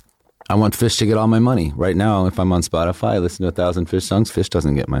month, I want Fish to get all my money. Right now, if I'm on Spotify, I listen to 1,000 Fish songs, Fish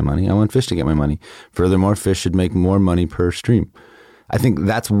doesn't get my money. I want Fish to get my money. Furthermore, Fish should make more money per stream. I think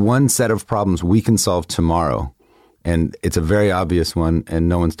that's one set of problems we can solve tomorrow. And it's a very obvious one, and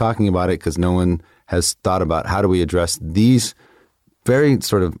no one's talking about it because no one has thought about how do we address these very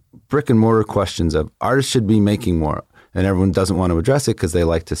sort of brick and mortar questions of artists should be making more. And everyone doesn't want to address it because they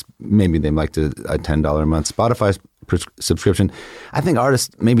like to, maybe they like to a $10 a month Spotify subscription. I think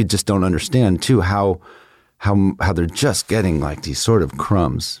artists maybe just don't understand too how they're just getting like these sort of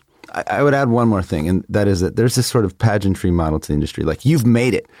crumbs. I would add one more thing, and that is that there's this sort of pageantry model to the industry. Like, you've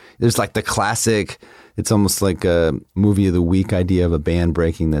made it. There's like the classic, it's almost like a movie of the week idea of a band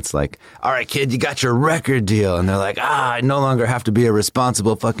breaking that's like, all right, kid, you got your record deal. And they're like, I no longer have to be a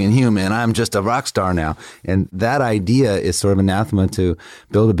responsible fucking human. I'm just a rock star now. And that idea is sort of anathema to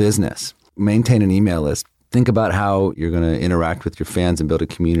build a business, maintain an email list, think about how you're going to interact with your fans and build a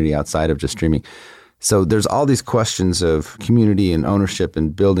community outside of just streaming. So there's all these questions of community and ownership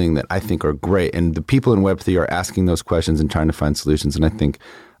and building that I think are great. And the people in Web3 are asking those questions and trying to find solutions. And I think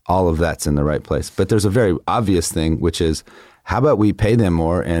all of that's in the right place. But there's a very obvious thing, which is, how about we pay them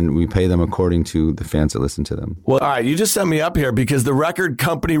more and we pay them according to the fans that listen to them? Well, all right, you just set me up here because the record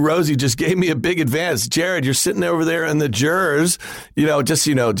company Rosie just gave me a big advance. Jared, you're sitting over there in the jurors.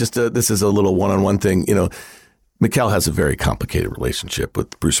 This is a little one-on-one thing. Mikel has a very complicated relationship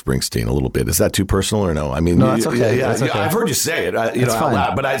with Bruce Springsteen a little bit. Is that too personal or no? I mean, no, that's okay. Yeah, that's okay. I've heard you say it, out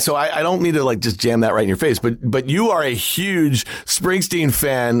loud, but I don't need to like just jam that right in your face. But you are a huge Springsteen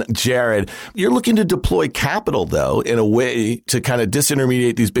fan, Jared. You're looking to deploy capital though in a way to kind of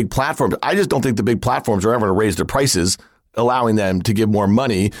disintermediate these big platforms. I just don't think the big platforms are ever going to raise their prices, allowing them to give more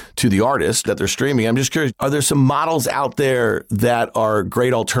money to the artists that they're streaming. I'm just curious, are there some models out there that are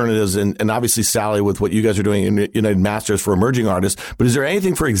great alternatives? And obviously, Sally, with what you guys are doing in United Masters for emerging artists, but is there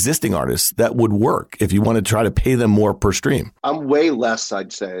anything for existing artists that would work if you want to try to pay them more per stream? I'm way less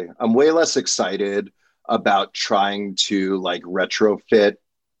excited about trying to like retrofit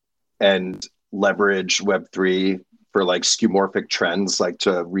and leverage Web3 for like skeuomorphic trends, like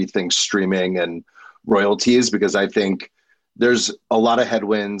to rethink streaming and royalties, because I think there's a lot of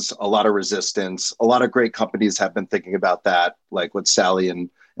headwinds, a lot of resistance. A lot of great companies have been thinking about that, like what Sally and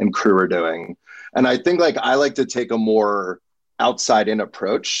crew are doing. And I think like I like to take a more outside in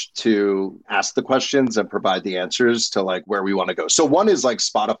approach to ask the questions and provide the answers to like where we want to go. So one is like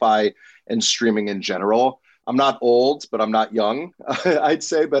Spotify and streaming in general. I'm not old, but I'm not young, I'd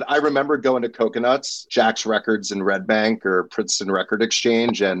say. But I remember going to Coconuts, Jack's Records in Red Bank or Princeton Record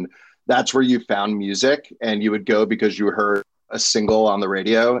Exchange, and that's where you found music, and you would go because you heard a single on the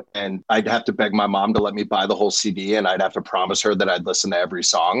radio, and I'd have to beg my mom to let me buy the whole CD, and I'd have to promise her that I'd listen to every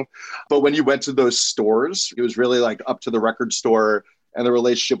song. But when you went to those stores, it was really like up to the record store and the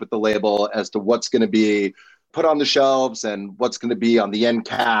relationship with the label as to what's going to be put on the shelves and what's going to be on the end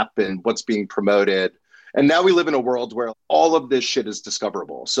cap and what's being promoted. And now we live in a world where all of this shit is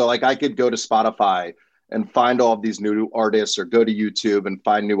discoverable. So like I could go to Spotify and find all of these new artists, or go to YouTube and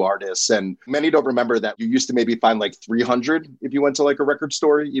find new artists. And many don't remember that you used to maybe find like 300 if you went to like a record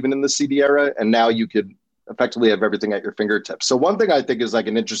store, even in the CD era. And now you could effectively have everything at your fingertips. So one thing I think is like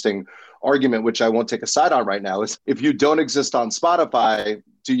an interesting argument, which I won't take a side on right now, is if you don't exist on Spotify,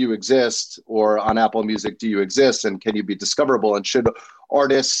 do you exist? Or on Apple Music, do you exist? And can you be discoverable? And should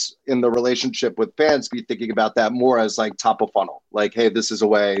artists in the relationship with fans be thinking about that more as like top of funnel? Like, hey, this is a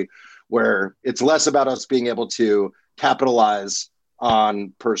way where it's less about us being able to capitalize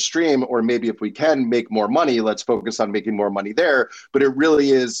on per stream, or maybe if we can make more money, let's focus on making more money there. But it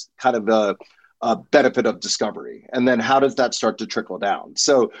really is kind of a benefit of discovery. And then how does that start to trickle down?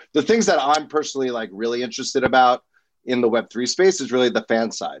 So the things that I'm personally like really interested about in the Web3 space is really the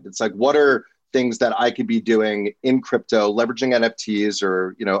fan side. It's like, what are things that I could be doing in crypto, leveraging NFTs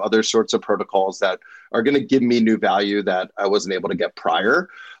or, you know, other sorts of protocols that are going to give me new value that I wasn't able to get prior.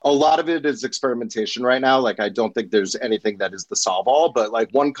 A lot of it is experimentation right now. Like, I don't think there's anything that is the solve all, but like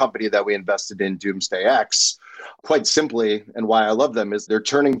one company that we invested in, Doomsday X, quite simply, and why I love them, is they're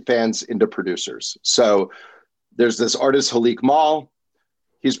turning fans into producers. So there's this artist, Halik Mal.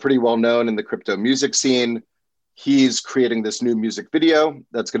 He's pretty well known in the crypto music scene. He's creating this new music video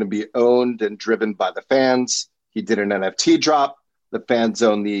that's going to be owned and driven by the fans. He did an NFT drop. The fans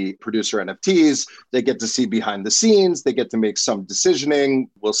own the producer NFTs. They get to see behind the scenes. They get to make some decisioning.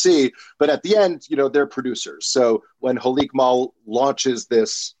 We'll see. But at the end, you know, they're producers. So when Halik Mal launches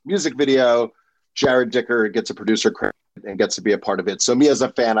this music video, Jared Dicker gets a producer credit and gets to be a part of it. So me as a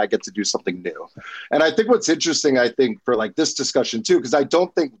fan, I get to do something new. And I think what's interesting, I think, for like this discussion too, because I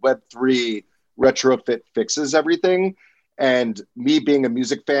don't think Web3 retrofit fixes everything. And me being a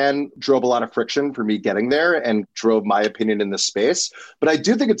music fan drove a lot of friction for me getting there and drove my opinion in this space. But I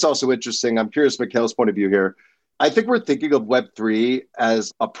do think it's also interesting. I'm curious Mikel's point of view here. I think we're thinking of Web3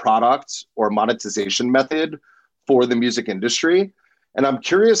 as a product or monetization method for the music industry. And I'm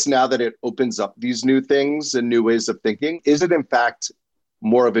curious now that it opens up these new things and new ways of thinking, is it in fact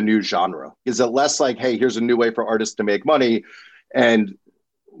more of a new genre? Is it less like, hey, here's a new way for artists to make money, and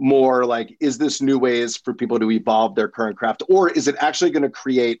more like, is this new ways for people to evolve their current craft? Or is it actually going to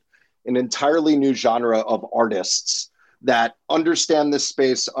create an entirely new genre of artists that understand this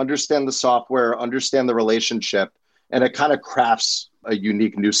space, understand the software, understand the relationship, and it kind of crafts a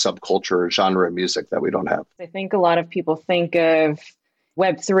unique new subculture or genre of music that we don't have? I think a lot of people think of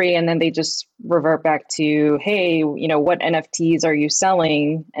Web3 and then they just revert back to, hey, you know, what NFTs are you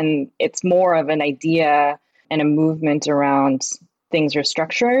selling? And it's more of an idea and a movement around things are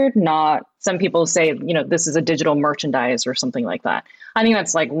structured, not some people say, you know, this is a digital merchandise or something like that. I think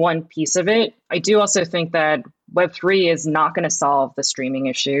that's like one piece of it. I do also think that Web3 is not going to solve the streaming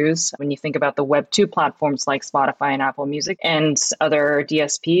issues. When you think about the Web2 platforms like Spotify and Apple Music and other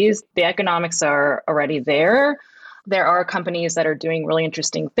DSPs, the economics are already there. There are companies that are doing really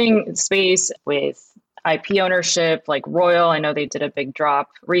interesting things in space with IP ownership, like Royal. I know they did a big drop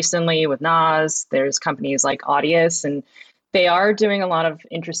recently with Nas. There's companies like Audius, and they are doing a lot of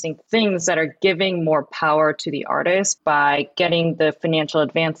interesting things that are giving more power to the artist by getting the financial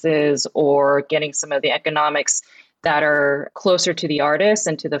advances or getting some of the economics that are closer to the artist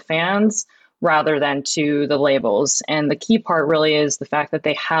and to the fans rather than to the labels. And the key part really is the fact that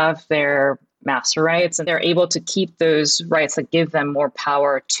they have their master rights and they're able to keep those rights that give them more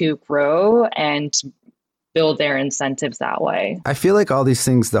power to grow and build their incentives that way. I feel like all these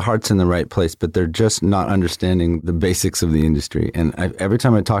things, the heart's in the right place, but they're just not understanding the basics of the industry. And every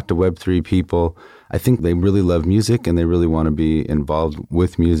time I talk to Web3 people, I think they really love music and they really want to be involved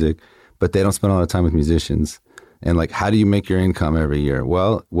with music, but they don't spend a lot of time with musicians. And like, how do you make your income every year?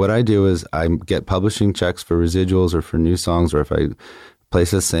 Well, what I do is I get publishing checks for residuals or for new songs, or if I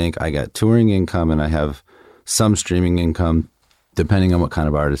place a sync, I get touring income and I have some streaming income, depending on what kind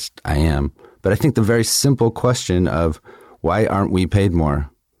of artist I am. But I think the very simple question of why aren't we paid more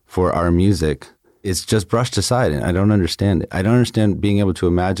for our music is just brushed aside, and I don't understand it. I don't understand being able to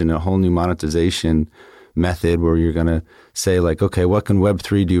imagine a whole new monetization method where you're going to say like, okay, what can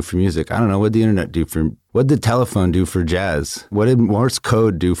Web3 do for music? I don't know. What did the internet do for, what did telephone do for jazz? What did Morse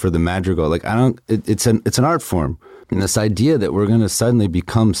code do for the madrigal? Like, it's an art form. And this idea that we're going to suddenly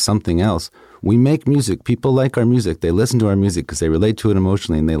become something else. We make music. People like our music. They listen to our music because they relate to it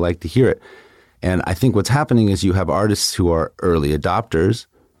emotionally and they like to hear it. And I think what's happening is you have artists who are early adopters,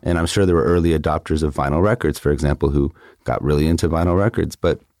 and I'm sure there were early adopters of vinyl records, for example, who got really into vinyl records,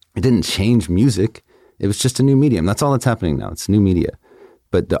 but it didn't change music. It was just a new medium. That's all that's happening now. It's new media.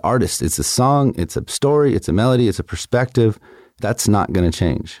 But the artist, it's a song, it's a story, it's a melody, it's a perspective. That's not going to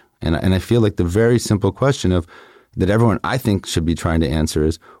change. And I feel like the very simple question of that everyone, I think, should be trying to answer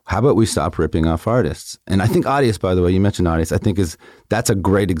is, how about we stop ripping off artists? And I think Audius, by the way, you mentioned Audius, I think that's a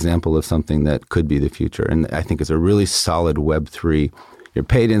great example of something that could be the future. And I think it's a really solid Web3. You're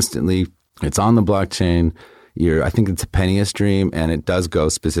paid instantly. It's on the blockchain. I think it's a penny a stream, and it does go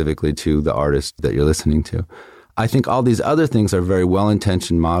specifically to the artist that you're listening to. I think all these other things are very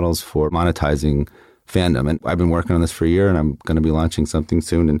well-intentioned models for monetizing fandom. And I've been working on this for a year, and I'm going to be launching something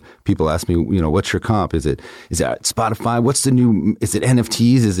soon. And people ask me, what's your comp? Is it Spotify? What's the new? Is it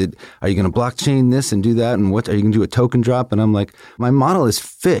NFTs? Are you going to blockchain this and do that? And what are you going to do a token drop? And I'm like, my model is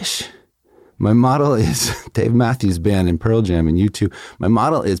Fish. My model is Dave Matthews Band and Pearl Jam and U2. My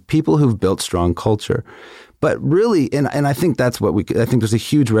model is people who've built strong culture. But really, and I think that's what I think there's a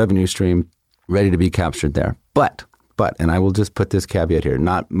huge revenue stream ready to be captured there. But, and I will just put this caveat here,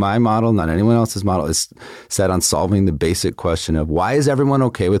 not my model, not anyone else's model, is set on solving the basic question of why is everyone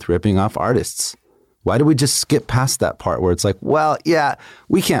okay with ripping off artists? Why do we just skip past that part where it's like, well, yeah,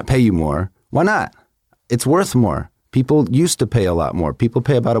 we can't pay you more. Why not? It's worth more. People used to pay a lot more. People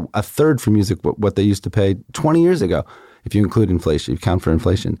pay about a third for music what they used to pay 20 years ago, if you include inflation, you count for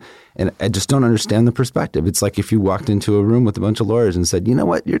inflation. And I just don't understand the perspective. It's like if you walked into a room with a bunch of lawyers and said, you know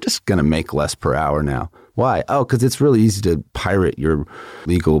what, you're just going to make less per hour now. Why? Oh, because it's really easy to pirate your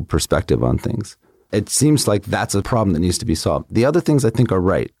legal perspective on things. It seems like that's a problem that needs to be solved. The other things I think are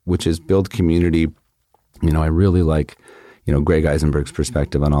right, which is build community. I really like, Greg Eisenberg's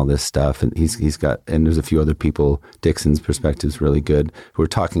perspective on all this stuff. And he's got, and there's a few other people, Dixon's perspective is really good, who are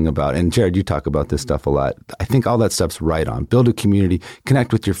talking about, and Jared, you talk about this stuff a lot. I think all that stuff's right on. Build a community,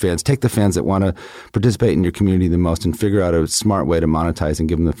 connect with your fans, take the fans that want to participate in your community the most and figure out a smart way to monetize and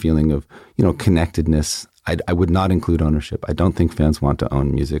give them the feeling of, connectedness. I would not include ownership. I don't think fans want to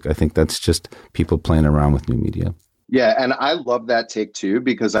own music. I think that's just people playing around with new media. Yeah, and I love that take too,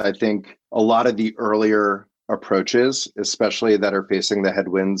 because I think a lot of the earlier approaches, especially that are facing the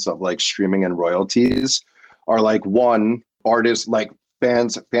headwinds of like streaming and royalties, are like, one, artists, like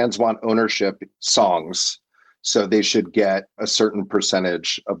fans want ownership songs, so they should get a certain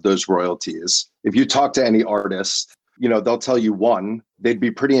percentage of those royalties. If you talk to any artist, they'll tell you, one, they'd be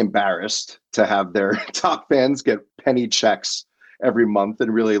pretty embarrassed to have their top fans get penny checks every month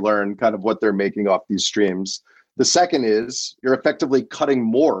and really learn kind of what they're making off these streams. The second is you're effectively cutting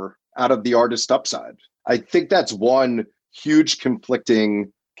more out of the artist upside. I think that's one huge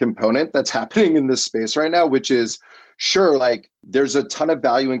conflicting component that's happening in this space right now, which is, sure, like there's a ton of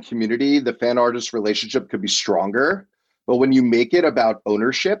value in community. The fan artist relationship could be stronger, but when you make it about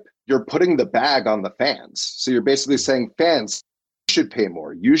ownership, you're putting the bag on the fans. So you're basically saying, fans, you should pay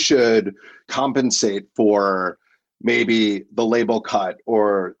more. You should compensate for maybe the label cut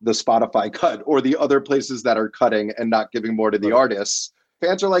or the Spotify cut or the other places that are cutting and not giving more to the artists.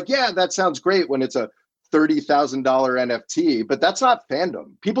 Fans are like, yeah, that sounds great when it's a $30,000 NFT, but that's not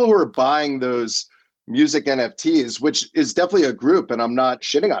fandom. People who are buying those music NFTs, which is definitely a group, and I'm not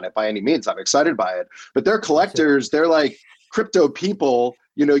shitting on it by any means, I'm excited by it, but they're collectors, they're like crypto people.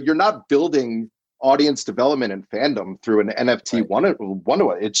 You're not building audience development and fandom through an NFT one.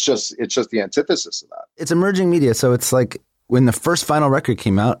 It's just the antithesis of that. It's emerging media, so it's like when the first final record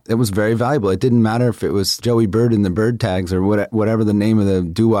came out, it was very valuable. It didn't matter if it was Joey Bird and the Bird Tags or whatever the name of the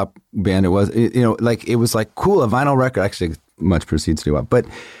doo-wop band it was. It was like, cool, a vinyl record. Actually, much precedes doo-wop.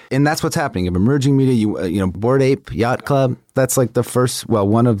 And that's what's happening. Of emerging media, Bored Ape, Yacht Club, that's like the first,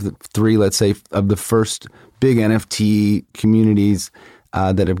 one of the three, let's say, of the first big NFT communities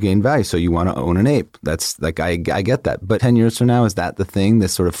that have gained value. So you want to own an ape. That's like, I get that. But 10 years from now, is that the thing,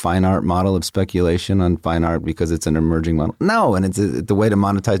 this sort of fine art model of speculation on fine art because it's an emerging model? No. And it's the way to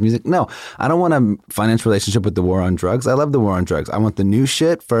monetize music? No. I don't want a financial relationship with the war on drugs. I love the war on drugs. I want the new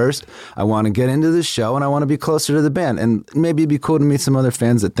shit first. I want to get into the show and I want to be closer to the band. And maybe it'd be cool to meet some other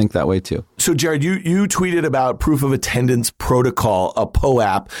fans that think that way too. So Jared, you tweeted about proof of attendance protocol, a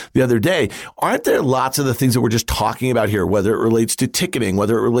POAP, the other day. Aren't there lots of the things that we're just talking about here, whether it relates to ticketing,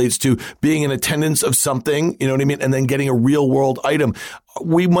 whether it relates to being in attendance of something, you know what I mean? And then getting a real world item.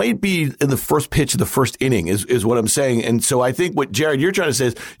 We might be in the first pitch of the first inning is what I'm saying. And so I think what Jared, you're trying to say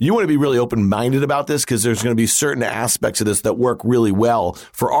is you want to be really open-minded about this because there's going to be certain aspects of this that work really well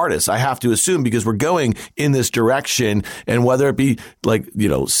for artists. I have to assume because we're going in this direction, and whether it be like,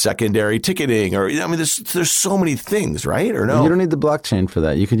 secondary ticketing or, there's so many things, right? Or no? You don't need the blockchain for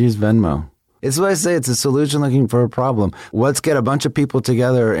that. You could use Venmo. It's what I say. It's a solution looking for a problem. Let's get a bunch of people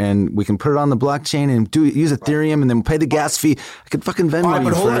together and we can put it on the blockchain and use Ethereum and then pay the gas fee. I could fucking Venmo you.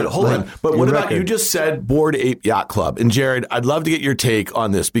 But hold on. But what about record. you just said Bored Ape Yacht Club? And Jared, I'd love to get your take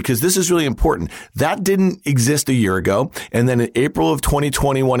on this because this is really important. That didn't exist a year ago. And then in April of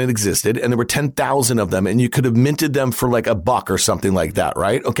 2021, it existed and there were 10,000 of them and you could have minted them for like $1 or something like that,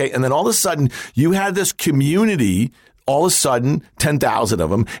 right? Okay. And then all of a sudden you had this community, all of a sudden, 10,000 of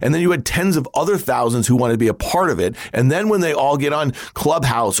them. And then you had tens of other thousands who wanted to be a part of it. And then when they all get on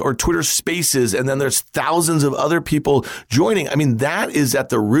Clubhouse or Twitter Spaces, and then there's thousands of other people joining. I mean, that is at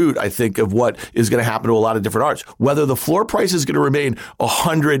the root, I think, of what is going to happen to a lot of different arts. Whether the floor price is going to remain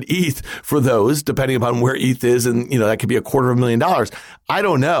 100 ETH for those, depending upon where ETH is, and, you know, that could be $250,000. I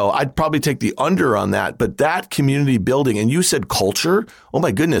don't know. I'd probably take the under on that. But that community building, and you said culture. Oh,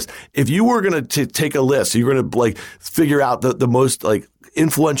 my goodness. If you were going to take a list, you're going to like figure out the most like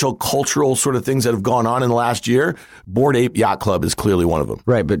influential cultural sort of things that have gone on in the last year, Bored Ape Yacht Club is clearly one of them.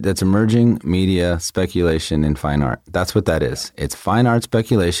 Right, but that's emerging media speculation in fine art. That's what that is. It's fine art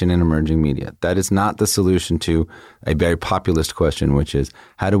speculation in emerging media. That is not the solution to a very populist question, which is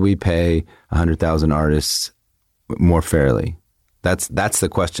how do we pay 100,000 artists more fairly? That's the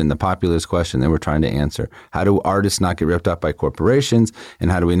question, the populist question that we're trying to answer. How do artists not get ripped off by corporations? And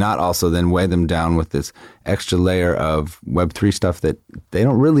how do we not also then weigh them down with this extra layer of Web3 stuff that they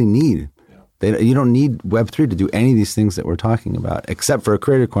don't really need? You don't need Web3 to do any of these things that we're talking about, except for a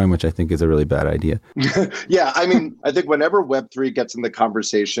creator coin, which I think is a really bad idea. Yeah, I mean, I think whenever Web3 gets in the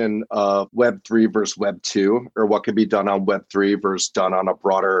conversation of Web3 versus Web2, or what could be done on Web3 versus done on a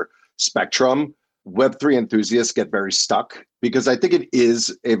broader spectrum, Web3 enthusiasts get very stuck because I think it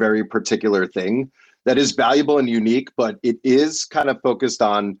is a very particular thing that is valuable and unique, but it is kind of focused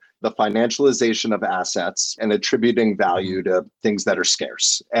on the financialization of assets and attributing value to things that are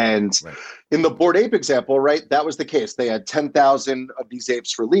scarce. And in the Bored Ape example, right, that was the case. They had 10,000 of these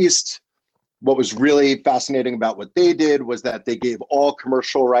apes released. What was really fascinating about what they did was that they gave all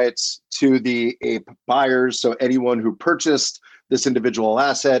commercial rights to the ape buyers. So anyone who purchased this individual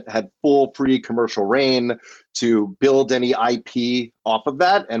asset had full free commercial reign to build any IP off of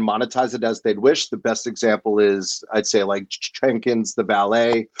that and monetize it as they'd wish. The best example is, I'd say, like Jenkins, the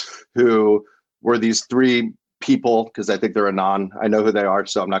valet, who were these three people, because I think they're I know who they are,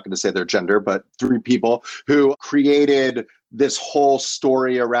 so I'm not going to say their gender, but three people who created this whole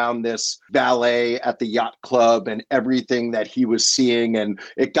story around this valet at the yacht club and everything that he was seeing. And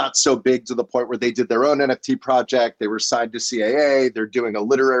it got so big to the point where they did their own NFT project. They were signed to CAA. They're doing a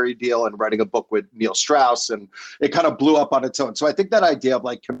literary deal and writing a book with Neil Strauss. And it kind of blew up on its own. So I think that idea of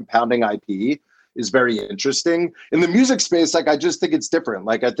like compounding IP is very interesting. In the music space, like I just think it's different.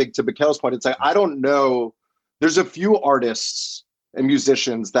 Like I think to Mikel's point, it's like, I don't know. There's a few artists and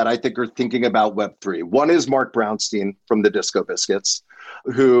musicians that I think are thinking about Web3. One is Mark Brownstein from the Disco Biscuits,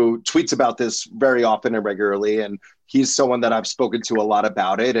 who tweets about this very often and regularly. And he's someone that I've spoken to a lot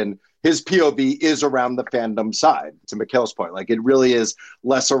about it. And his POV is around the fandom side, to Mikel's point. Like it really is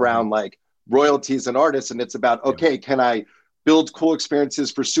less around like royalties and artists. And it's about, okay, can I build cool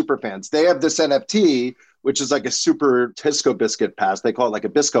experiences for super fans? They have this NFT, which is like a super Disco Biscuit pass. They call it like a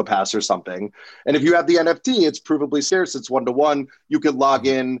Bisco pass or something. And if you have the NFT, it's provably scarce. It's 1-to-1. You could log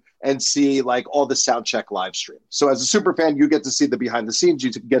in and see like all the sound check live stream. So as a super fan, you get to see the behind the scenes.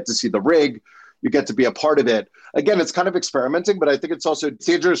 You get to see the rig. You get to be a part of it. Again, it's kind of experimenting, but I think it's also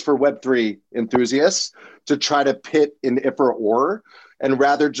dangerous for Web3 enthusiasts to try to pit an if or, and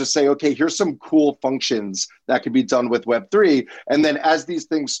rather just say, okay, here's some cool functions that can be done with Web3. And then as these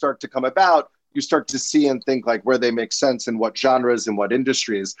things start to come about, you start to see and think like where they make sense in what genres and what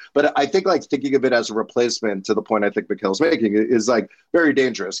industries. But I think like thinking of it as a replacement, to the point I think Mikel's making, is like very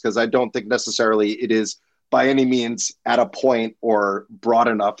dangerous, because I don't think necessarily it is by any means at a point or broad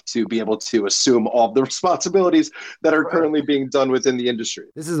enough to be able to assume all of the responsibilities that are currently being done within the industry.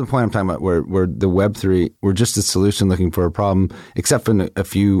 This is the point I'm talking about, where the Web3, we're just a solution looking for a problem, except for in a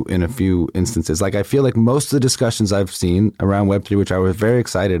few instances. Like I feel like most of the discussions I've seen around Web3, which I was very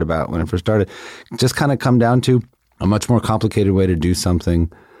excited about when I first started, just kind of come down to a much more complicated way to do something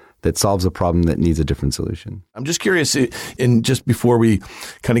that solves a problem that needs a different solution. I'm just curious, and just before we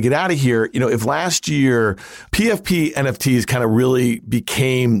kind of get out of here, if last year PFP NFTs kind of really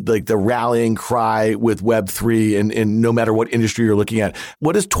became like the rallying cry with Web3 and no matter what industry you're looking at,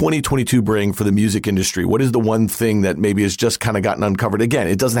 what does 2022 bring for the music industry? What is the one thing that maybe has just kind of gotten uncovered? Again,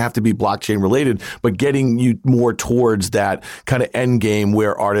 it doesn't have to be blockchain related, but getting you more towards that kind of end game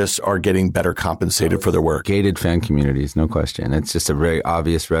where artists are getting better compensated for their work. Gated fan communities, no question. It's just a very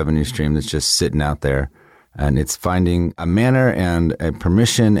obvious revenue stream that's just sitting out there And it's finding a manner and a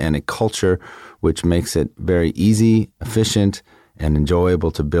permission and a culture which makes it very easy, efficient, and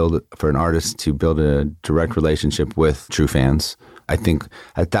enjoyable to build for an artist to build a direct relationship with true fans. I think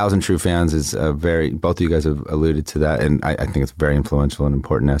 1,000 True Fans is both of you guys have alluded to that, and I think it's a very influential and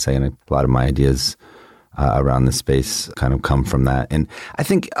important essay, and a lot of my ideas around this space kind of come from that. And I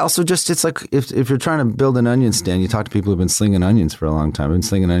think also just it's like if you're trying to build an onion stand, you talk to people who've been slinging onions for a long time. I've been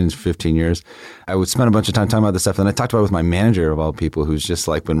slinging onions for 15 years. I would spend a bunch of time talking about this stuff. And I talked about it with my manager of all people, who's just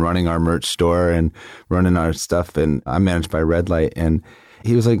like been running our merch store and running our stuff. And I'm managed by Red Light. And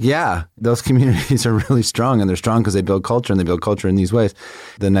he was like, yeah, those communities are really strong, and they're strong because they build culture, and they build culture in these ways.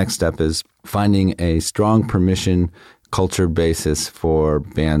 The next step is finding a strong permission culture basis for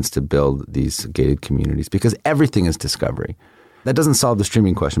bands to build these gated communities, because everything is discovery. That doesn't solve the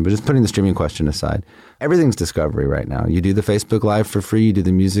streaming question, but just putting the streaming question aside, everything's discovery right now. You do the Facebook Live for free, you do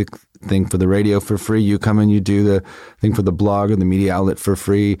the music thing for the radio for free, you come and you do the thing for the blog or the media outlet for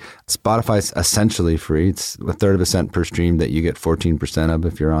free. Spotify's essentially free. It's a third of a cent per stream that you get 14% of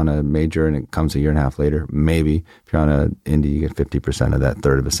if you're on a major, and it comes a year and a half later. Maybe if you're on an indie, you get 50% of that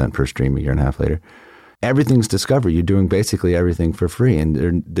third of a cent per stream a year and a half later. Everything's discovery. You're doing basically everything for free. And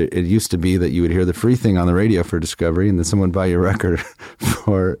it used to be that you would hear the free thing on the radio for discovery, and then someone would buy your record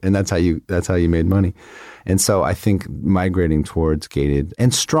and that's how you made money. And so I think migrating towards gated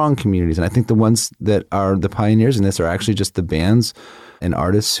and strong communities, and I think the ones that are the pioneers in this are actually just the bands and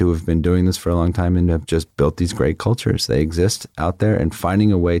artists who have been doing this for a long time and have just built these great cultures. They exist out there, and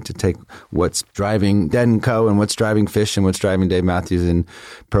finding a way to take what's driving Dead & Co. and what's driving Phish and what's driving Dave Matthews and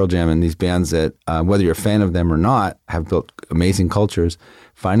Pearl Jam and these bands that, whether you're a fan of them or not, have built amazing cultures.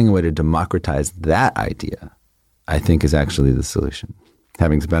 Finding a way to democratize that idea, I think, is actually the solution.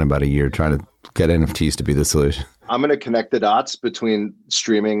 Having spent about a year trying to get NFTs to be the solution. I'm going to connect the dots between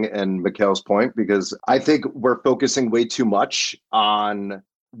streaming and Mikel's point, because I think we're focusing way too much on,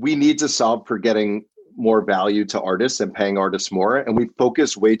 we need to solve for getting more value to artists and paying artists more. And we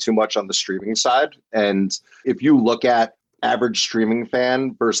focus way too much on the streaming side. And if you look at average streaming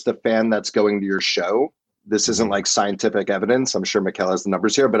fan versus the fan that's going to your show, this isn't like scientific evidence. I'm sure Mikel has the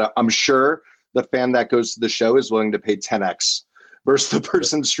numbers here, but I'm sure the fan that goes to the show is willing to pay 10x versus the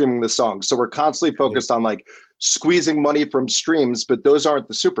person streaming the song. So we're constantly focused on like squeezing money from streams, but those aren't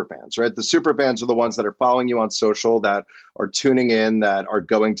the super fans, right? The super fans are the ones that are following you on social, that are tuning in, that are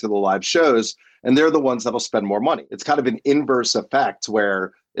going to the live shows, and they're the ones that'll spend more money. It's kind of an inverse effect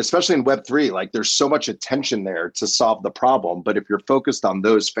where, especially in Web3, like there's so much attention there to solve the problem. But if you're focused on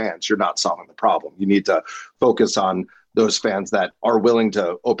those fans, you're not solving the problem. You need to focus on those fans that are willing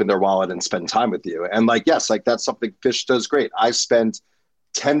to open their wallet and spend time with you. And like, yes, like that's something Phish does great. I spent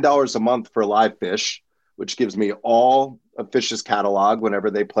 $10 a month for live Phish, which gives me all of Phish's catalog.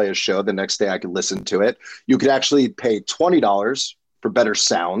 Whenever they play a show, the next day I can listen to it. You could actually pay $20 for better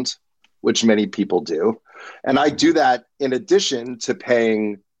sound, which many people do. And I do that in addition to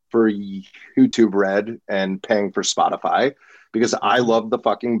paying for YouTube Red and paying for Spotify, because I love the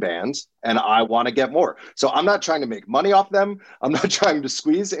fucking bands and I want to get more. So I'm not trying to make money off them. I'm not trying to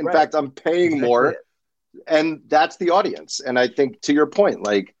squeeze. In fact, I'm paying more. And that's the audience. And I think, to your point,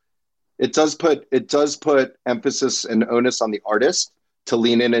 like it does put emphasis and onus on the artist to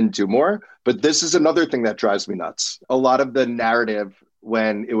lean in and do more. But this is another thing that drives me nuts. A lot of the narrative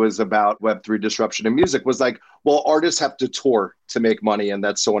when it was about Web3 disruption in music was like, well, artists have to tour to make money, and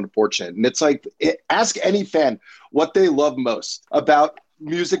that's so unfortunate. And it's like, ask any fan what they love most about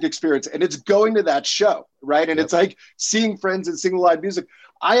music experience, and it's going to that show, right? And it's like seeing friends and seeing live music.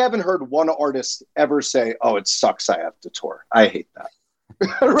 I haven't heard one artist ever say, oh, it sucks, I have to tour. I hate that.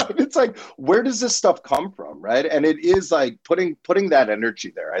 Right? It's like, where does this stuff come from, right? And it is like putting that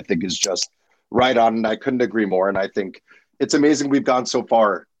energy there, I think, is just right on. And I couldn't agree more. And I think it's amazing we've gone so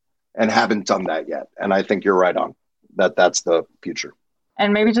far and haven't done that yet. And I think you're right on that. That's the future.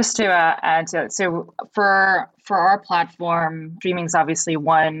 And maybe just to add to it, so for our platform, streaming is obviously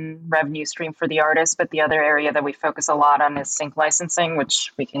one revenue stream for the artist, but the other area that we focus a lot on is sync licensing,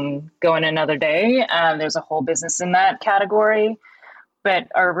 which we can go in another day. There's a whole business in that category. But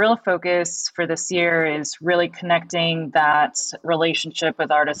our real focus for this year is really connecting that relationship with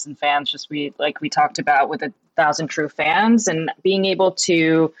artists and fans, just like we talked about with 1,000 True Fans, and being able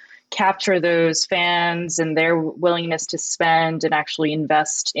to capture those fans and their willingness to spend and actually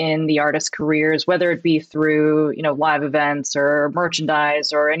invest in the artists' careers, whether it be through, live events or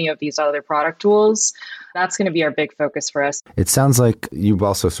merchandise or any of these other product tools. That's going to be our big focus for us. It sounds like you've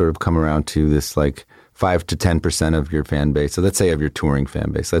also sort of come around to this like 5 to 10% of your fan base. So let's say of your touring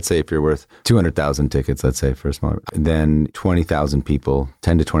fan base. Let's say if you're worth 200,000 tickets, let's say for a small, then 20,000 people,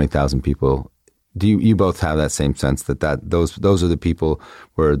 10 to 20,000 people Do you both have that same sense that those are the people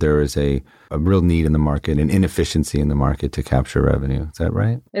where there is a real need in the market and inefficiency in the market to capture revenue? Is that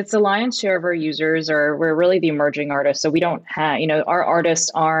right? It's the lion's share of our users we're really the emerging artists. So we don't have, our artists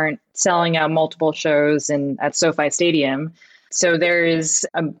aren't selling out multiple shows at SoFi Stadium. So there is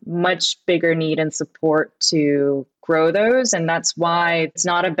a much bigger need and support to grow those. And that's why it's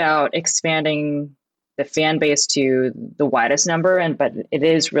not about expanding the fan base to the widest number, but it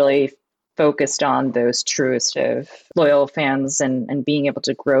is really focused on those truest of loyal fans and being able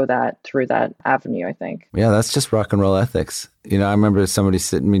to grow that through that avenue, I think. Yeah, that's just rock and roll ethics. I remember somebody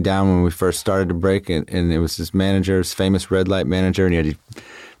sitting me down when we first started to break, and it was this manager, his famous red light manager, and he had a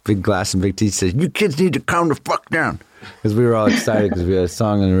big glass and big teeth. He said, "You kids need to calm the fuck down." Because we were all excited because we had a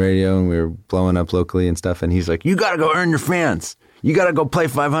song on the radio and we were blowing up locally and stuff. And he's like, "You got to go earn your fans. You got to go play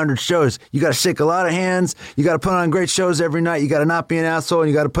 500 shows. You got to shake a lot of hands. You got to put on great shows every night. You got to not be an asshole, and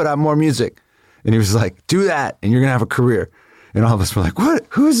you got to put out more music." And he was like, "Do that, and you're going to have a career." And all of us were like, "What?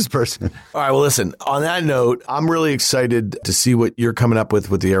 Who is this person?" All right, well, listen, on that note, I'm really excited to see what you're coming up with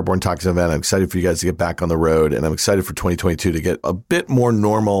the Airborne Talks event. I'm excited for you guys to get back on the road, and I'm excited for 2022 to get a bit more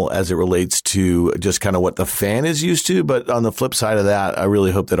normal as it relates to just kind of what the fan is used to. But on the flip side of that, I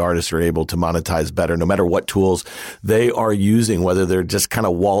really hope that artists are able to monetize better, no matter what tools they are using, whether they're just kind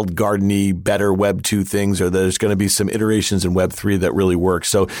of walled garden-y, better Web 2 things, or there's going to be some iterations in Web 3 that really work.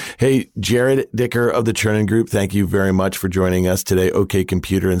 So, hey, Jared Dicker of the Chernin Group, thank you very much for joining us today. OK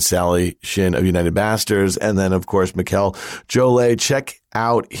Computer and Sally Shin of United Masters. And then, of course, Mikel Jollett. Check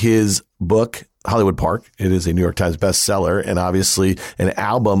out his book, Hollywood Park. It is a New York Times bestseller and obviously an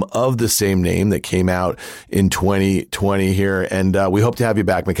album of the same name that came out in 2020 here. And we hope to have you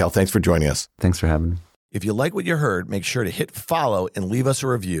back, Mikel. Thanks for joining us. Thanks for having me. If you like what you heard, make sure to hit follow and leave us a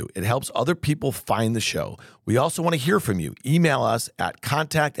review. It helps other people find the show. We also want to hear from you. Email us at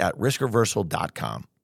contact@riskreversal.com.